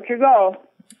 Well, let you go.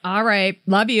 All right.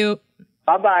 Love you.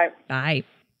 Bye-bye. Bye.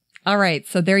 All right.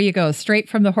 So there you go. Straight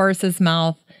from the horse's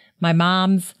mouth. My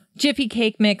mom's Jiffy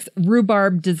Cake Mix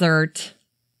rhubarb dessert.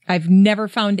 I've never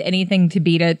found anything to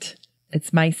beat it.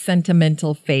 It's my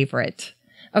sentimental favorite.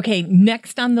 Okay.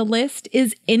 Next on the list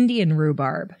is Indian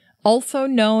rhubarb, also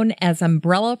known as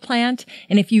umbrella plant.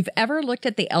 And if you've ever looked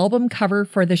at the album cover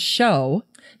for the show,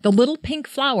 the little pink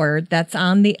flower that's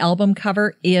on the album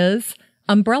cover is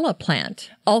umbrella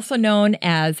plant, also known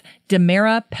as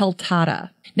Demera peltata.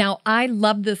 Now, I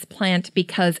love this plant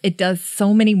because it does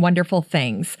so many wonderful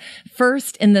things.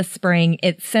 First, in the spring,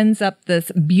 it sends up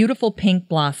this beautiful pink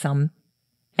blossom.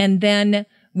 And then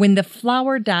when the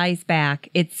flower dies back,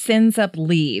 it sends up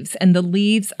leaves, and the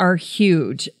leaves are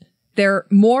huge. They're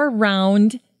more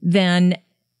round than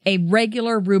a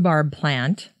regular rhubarb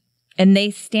plant, and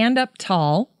they stand up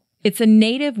tall. It's a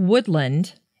native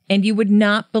woodland, and you would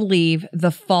not believe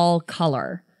the fall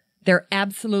color. They're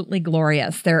absolutely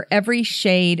glorious. They're every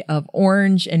shade of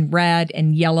orange and red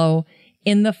and yellow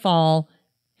in the fall,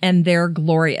 and they're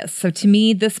glorious. So to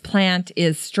me, this plant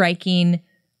is striking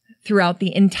throughout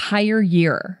the entire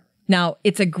year. Now,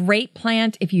 it's a great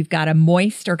plant if you've got a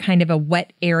moist or kind of a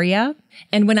wet area.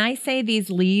 And when I say these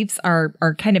leaves are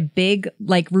kind of big,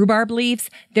 like rhubarb leaves,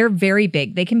 they're very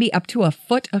big. They can be up to a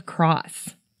foot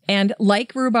across. And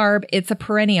like rhubarb, it's a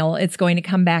perennial. It's going to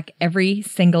come back every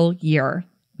single year.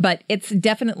 But it's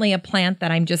definitely a plant that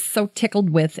I'm just so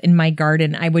tickled with in my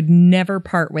garden. I would never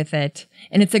part with it.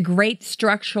 And it's a great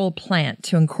structural plant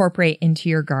to incorporate into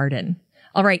your garden.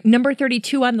 All right, number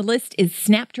 32 on the list is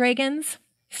snapdragons.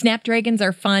 Snapdragons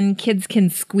are fun. Kids can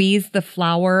squeeze the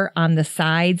flower on the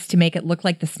sides to make it look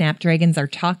like the snapdragons are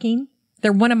talking.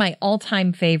 They're one of my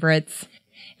all-time favorites.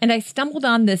 And I stumbled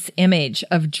on this image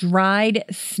of dried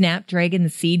snapdragon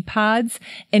seed pods.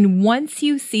 And once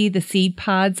you see the seed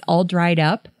pods all dried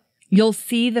up, you'll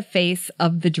see the face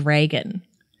of the dragon.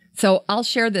 So I'll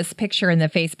share this picture in the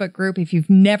Facebook group. If you've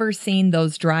never seen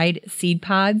those dried seed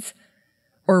pods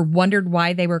or wondered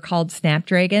why they were called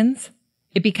snapdragons,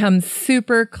 it becomes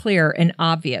super clear and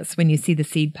obvious when you see the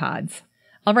seed pods.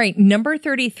 All right, number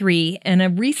 33, and a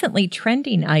recently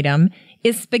trending item,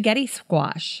 is spaghetti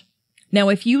squash. Now,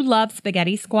 if you love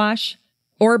spaghetti squash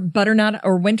or butternut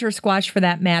or winter squash for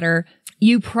that matter,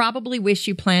 you probably wish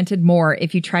you planted more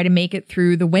if you try to make it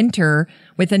through the winter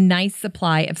with a nice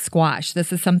supply of squash.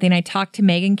 This is something I talked to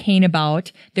Megan Kane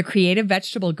about, the creative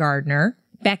vegetable gardener,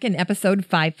 back in episode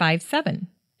 557.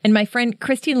 And my friend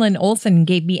Christy Lynn Olson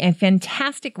gave me a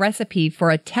fantastic recipe for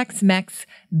a Tex-Mex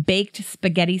baked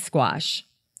spaghetti squash.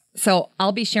 So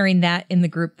I'll be sharing that in the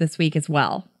group this week as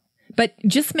well. But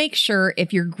just make sure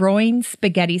if you're growing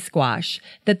spaghetti squash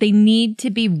that they need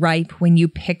to be ripe when you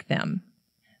pick them.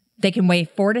 They can weigh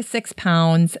 4 to 6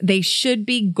 pounds. They should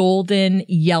be golden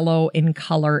yellow in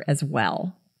color as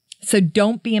well. So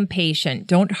don't be impatient.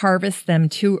 Don't harvest them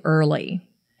too early.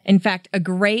 In fact, a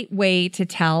great way to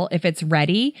tell if it's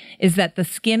ready is that the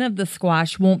skin of the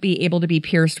squash won't be able to be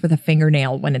pierced with a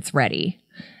fingernail when it's ready.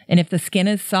 And if the skin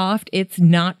is soft, it's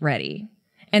not ready.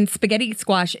 And spaghetti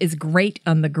squash is great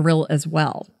on the grill as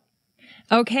well.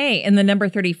 Okay, in the number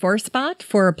 34 spot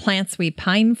for plants we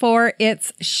pine for,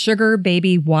 it's sugar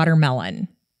baby watermelon.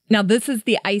 Now, this is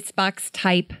the icebox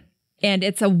type, and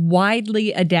it's a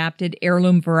widely adapted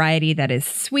heirloom variety that is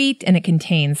sweet, and it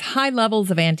contains high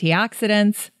levels of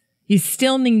antioxidants. You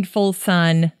still need full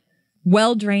sun,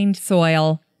 well-drained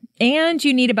soil, and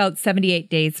you need about 78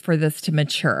 days for this to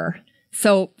mature.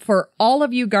 So for all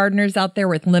of you gardeners out there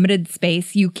with limited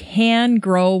space, you can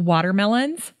grow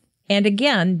watermelons. And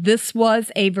again, this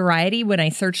was a variety when I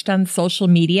searched on social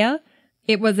media.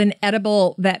 It was an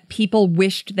edible that people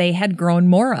wished they had grown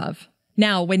more of.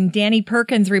 Now, when Danny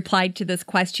Perkins replied to this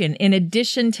question, in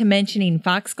addition to mentioning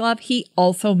foxglove, he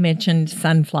also mentioned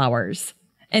sunflowers.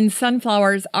 And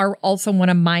sunflowers are also one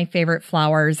of my favorite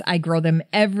flowers. I grow them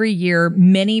every year,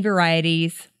 many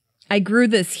varieties. I grew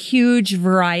this huge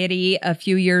variety a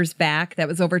few years back that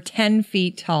was over 10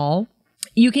 feet tall.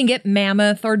 You can get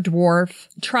mammoth or dwarf.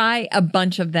 Try a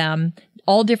bunch of them,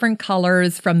 all different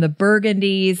colors, from the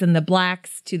burgundies and the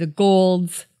blacks to the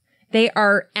golds. They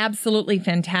are absolutely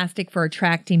fantastic for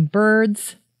attracting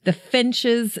birds. The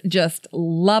finches just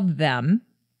love them.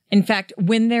 In fact,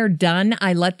 when they're done,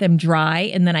 I let them dry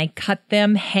and then I cut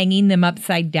them, hanging them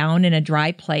upside down in a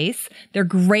dry place. They're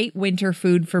great winter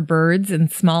food for birds and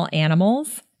small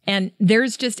animals. And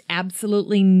there's just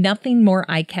absolutely nothing more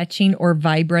eye-catching or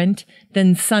vibrant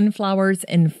than sunflowers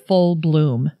in full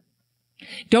bloom.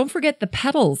 Don't forget the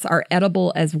petals are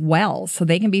edible as well, so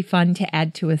they can be fun to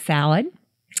add to a salad.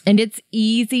 And it's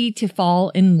easy to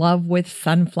fall in love with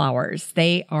sunflowers.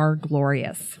 They are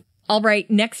glorious. All right,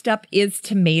 next up is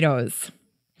tomatoes.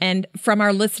 And from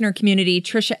our listener community,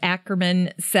 Trisha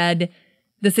Ackerman said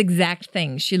this exact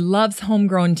thing. She loves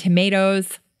homegrown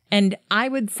tomatoes. And I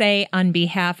would say on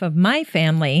behalf of my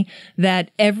family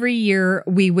that every year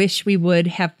we wish we would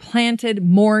have planted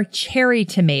more cherry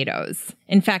tomatoes.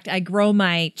 In fact, I grow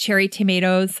my cherry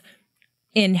tomatoes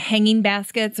in hanging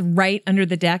baskets right under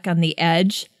the deck on the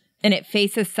edge, and it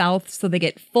faces south so they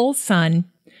get full sun.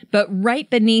 But right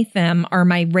beneath them are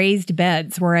my raised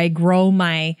beds where I grow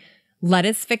my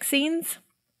lettuce fixings.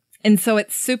 And so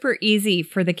it's super easy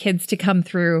for the kids to come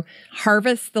through,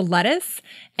 harvest the lettuce,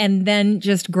 and then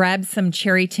just grab some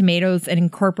cherry tomatoes and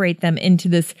incorporate them into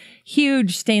this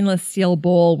huge stainless steel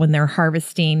bowl when they're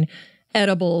harvesting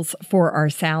edibles for our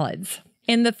salads.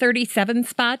 In the 37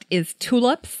 spot is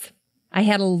tulips. I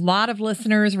had a lot of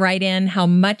listeners write in how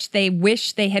much they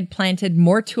wish they had planted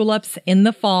more tulips in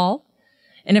the fall.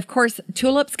 And of course,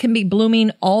 tulips can be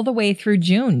blooming all the way through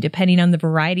June, depending on the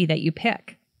variety that you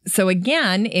pick. So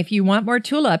again, if you want more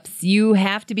tulips, you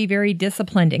have to be very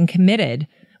disciplined and committed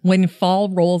when fall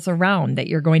rolls around that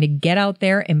you're going to get out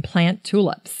there and plant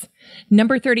tulips.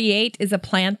 Number 38 is a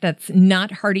plant that's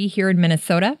not hardy here in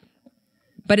Minnesota,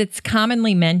 but it's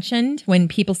commonly mentioned when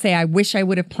people say, I wish I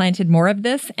would have planted more of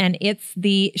this, and it's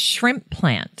the shrimp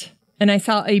plant. And I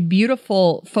saw a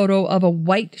beautiful photo of a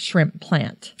white shrimp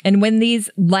plant. And when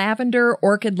these lavender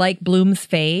orchid-like blooms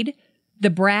fade, the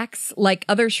bracts, like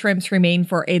other shrimps, remain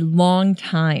for a long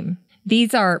time.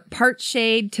 These are part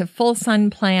shade to full sun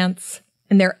plants,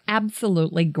 and they're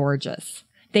absolutely gorgeous.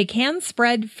 They can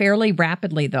spread fairly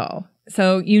rapidly, though,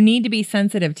 so you need to be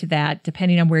sensitive to that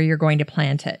depending on where you're going to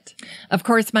plant it. Of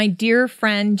course, my dear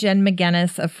friend Jen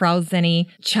McGinnis of Frau Zinni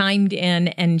chimed in,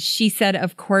 and she said,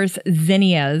 of course,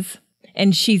 zinnias.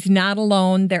 And she's not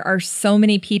alone. There are so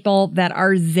many people that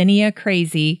are zinnia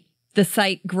crazy. The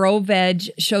site Grow Veg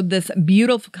showed this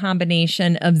beautiful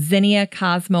combination of zinnia,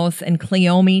 cosmos, and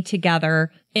cleome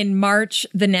together. In March,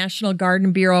 the National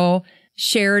Garden Bureau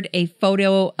shared a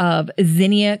photo of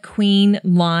zinnia queen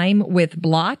lime with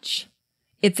blotch.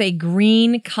 It's a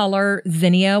green color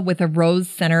zinnia with a rose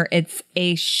center. It's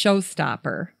a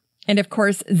showstopper. And of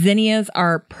course, zinnias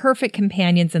are perfect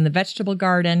companions in the vegetable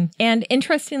garden. And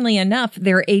interestingly enough,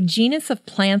 they're a genus of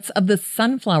plants of the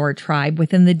sunflower tribe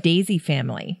within the daisy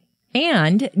family.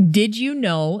 And did you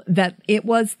know that it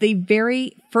was the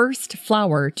very first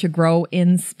flower to grow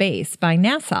in space by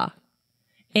NASA?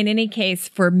 In any case,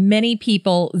 for many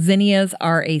people, zinnias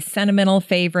are a sentimental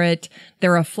favorite.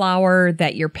 They're a flower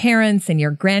that your parents and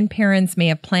your grandparents may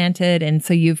have planted, and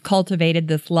so you've cultivated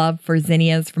this love for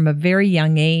zinnias from a very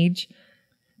young age.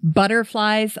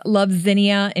 Butterflies love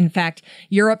zinnia. In fact,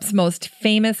 Europe's most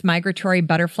famous migratory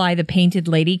butterfly, the painted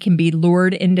lady, can be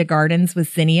lured into gardens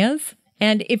with zinnias.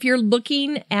 And if you're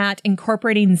looking at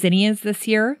incorporating zinnias this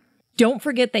year, don't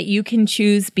forget that you can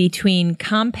choose between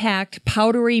compact,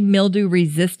 powdery,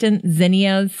 mildew-resistant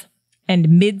zinnias and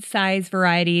mid-size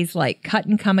varieties like Cut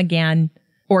and Come Again,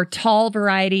 or tall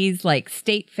varieties like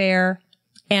State Fair.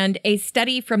 And a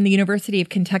study from the University of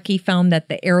Kentucky found that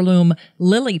the heirloom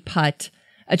lily put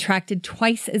attracted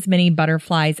twice as many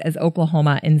butterflies as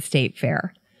Oklahoma and State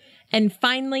Fair. And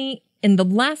finally, in the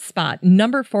last spot,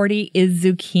 number 40, is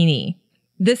zucchini.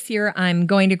 This year, I'm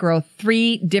going to grow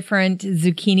 3 different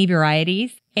zucchini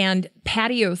varieties, and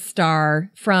Patio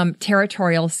Star from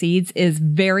Territorial Seeds is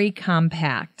very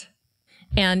compact.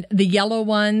 And the yellow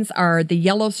ones are the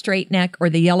yellow straight neck or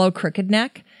the yellow crooked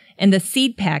neck, and the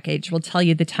seed package will tell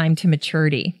you the time to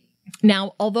maturity.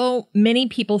 Now, although many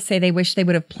people say they wish they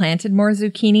would have planted more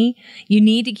zucchini, you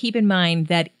need to keep in mind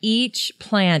that each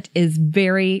plant is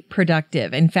very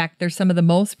productive. In fact, they're some of the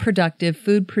most productive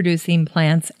food-producing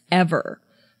plants ever.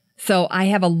 So I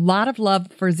have a lot of love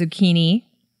for zucchini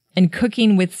and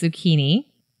cooking with zucchini.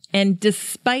 And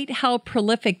despite how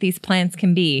prolific these plants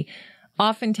can be,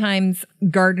 oftentimes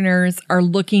gardeners are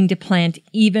looking to plant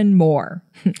even more.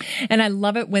 And I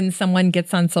love it when someone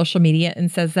gets on social media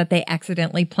and says that they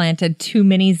accidentally planted too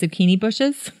many zucchini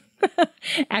bushes.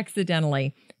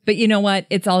 Accidentally. But you know what?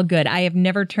 It's all good. I have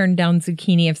never turned down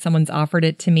zucchini if someone's offered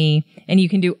it to me. And you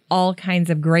can do all kinds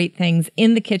of great things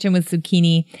in the kitchen with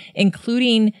zucchini,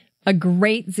 including a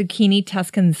great zucchini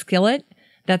Tuscan skillet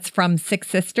that's from Six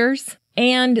Sisters,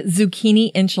 and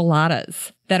zucchini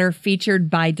enchiladas that are featured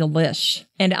by Delish.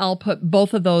 And I'll put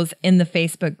both of those in the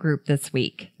Facebook group this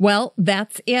week. Well,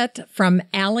 that's it. From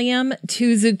allium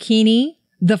to zucchini,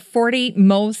 the 40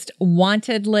 most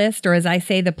wanted list, or as I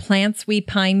say, the plants we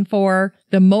pine for,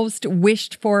 the most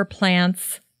wished for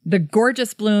plants, the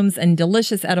gorgeous blooms and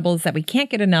delicious edibles that we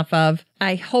can't get enough of.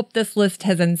 I hope this list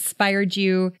has inspired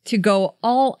you to go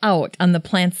all out on the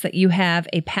plants that you have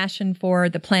a passion for,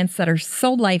 the plants that are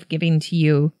so life-giving to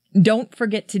you. Don't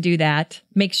forget to do that.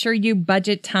 Make sure you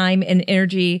budget time and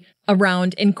energy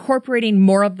around incorporating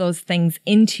more of those things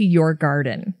into your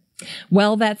garden.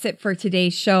 Well, that's it for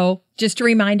today's show. Just a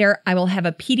reminder, I will have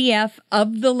a PDF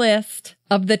of the list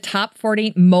of the top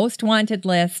 40 most wanted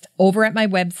list over at my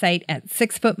website at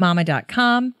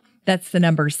 6footmama.com. That's the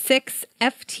number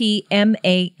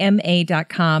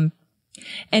 6FTMAMA.com.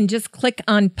 And just click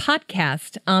on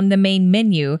podcast on the main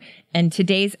menu, and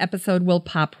today's episode will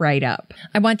pop right up.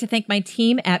 I want to thank my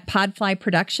team at Podfly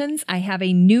Productions. I have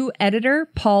a new editor,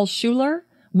 Paul Schuler.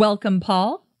 Welcome,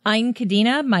 Paul. I'm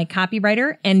Kadena, my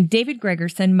copywriter, and David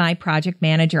Gregerson, my project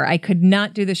manager. I could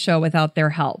not do the show without their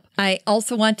help. I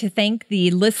also want to thank the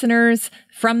listeners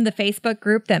from the Facebook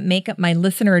group that make up my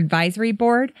listener advisory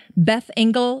board: Beth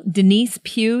Engel, Denise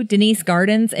Pugh, Denise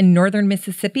Gardens in Northern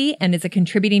Mississippi, and is a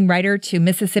contributing writer to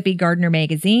Mississippi Gardener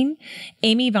Magazine;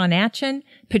 Amy Von Atchen,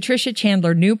 Patricia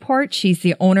Chandler Newport. She's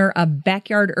the owner of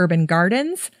Backyard Urban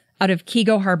Gardens out of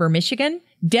Kego Harbor, Michigan;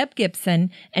 Deb Gibson,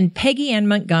 and Peggy Ann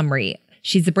Montgomery.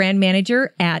 She's a brand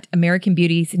manager at American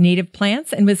Beauty's Native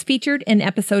Plants and was featured in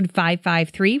episode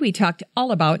 553. We talked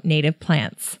all about native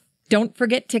plants. Don't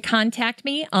forget to contact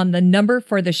me on the number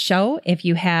for the show if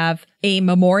you have a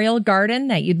memorial garden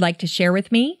that you'd like to share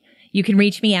with me. You can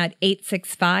reach me at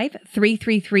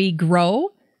 865-333-GROW.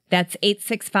 That's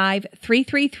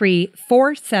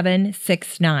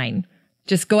 865-333-4769.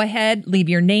 Just go ahead, leave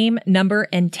your name, number,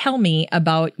 and tell me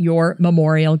about your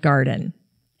memorial garden.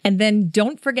 And then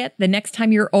don't forget, the next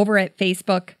time you're over at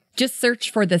Facebook, just search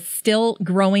for the Still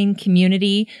Growing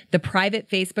Community, the private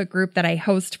Facebook group that I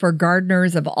host for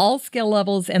gardeners of all skill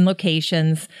levels and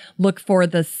locations. Look for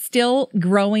the Still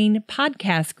Growing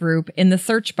podcast group in the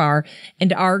search bar,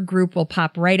 and our group will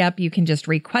pop right up. You can just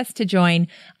request to join.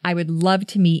 I would love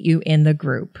to meet you in the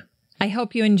group. I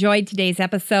hope you enjoyed today's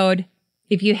episode.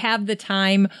 If you have the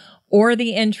time or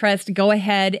the interest, go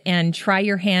ahead and try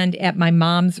your hand at my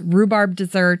mom's rhubarb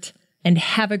dessert, and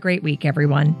have a great week,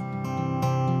 everyone.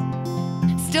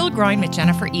 Still Growing with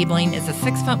Jennifer Ebling is a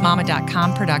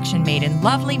 6footmama.com production made in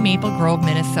lovely Maple Grove,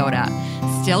 Minnesota.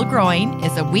 Still Growing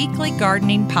is a weekly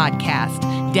gardening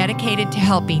podcast dedicated to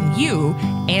helping you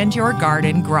and your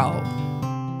garden grow.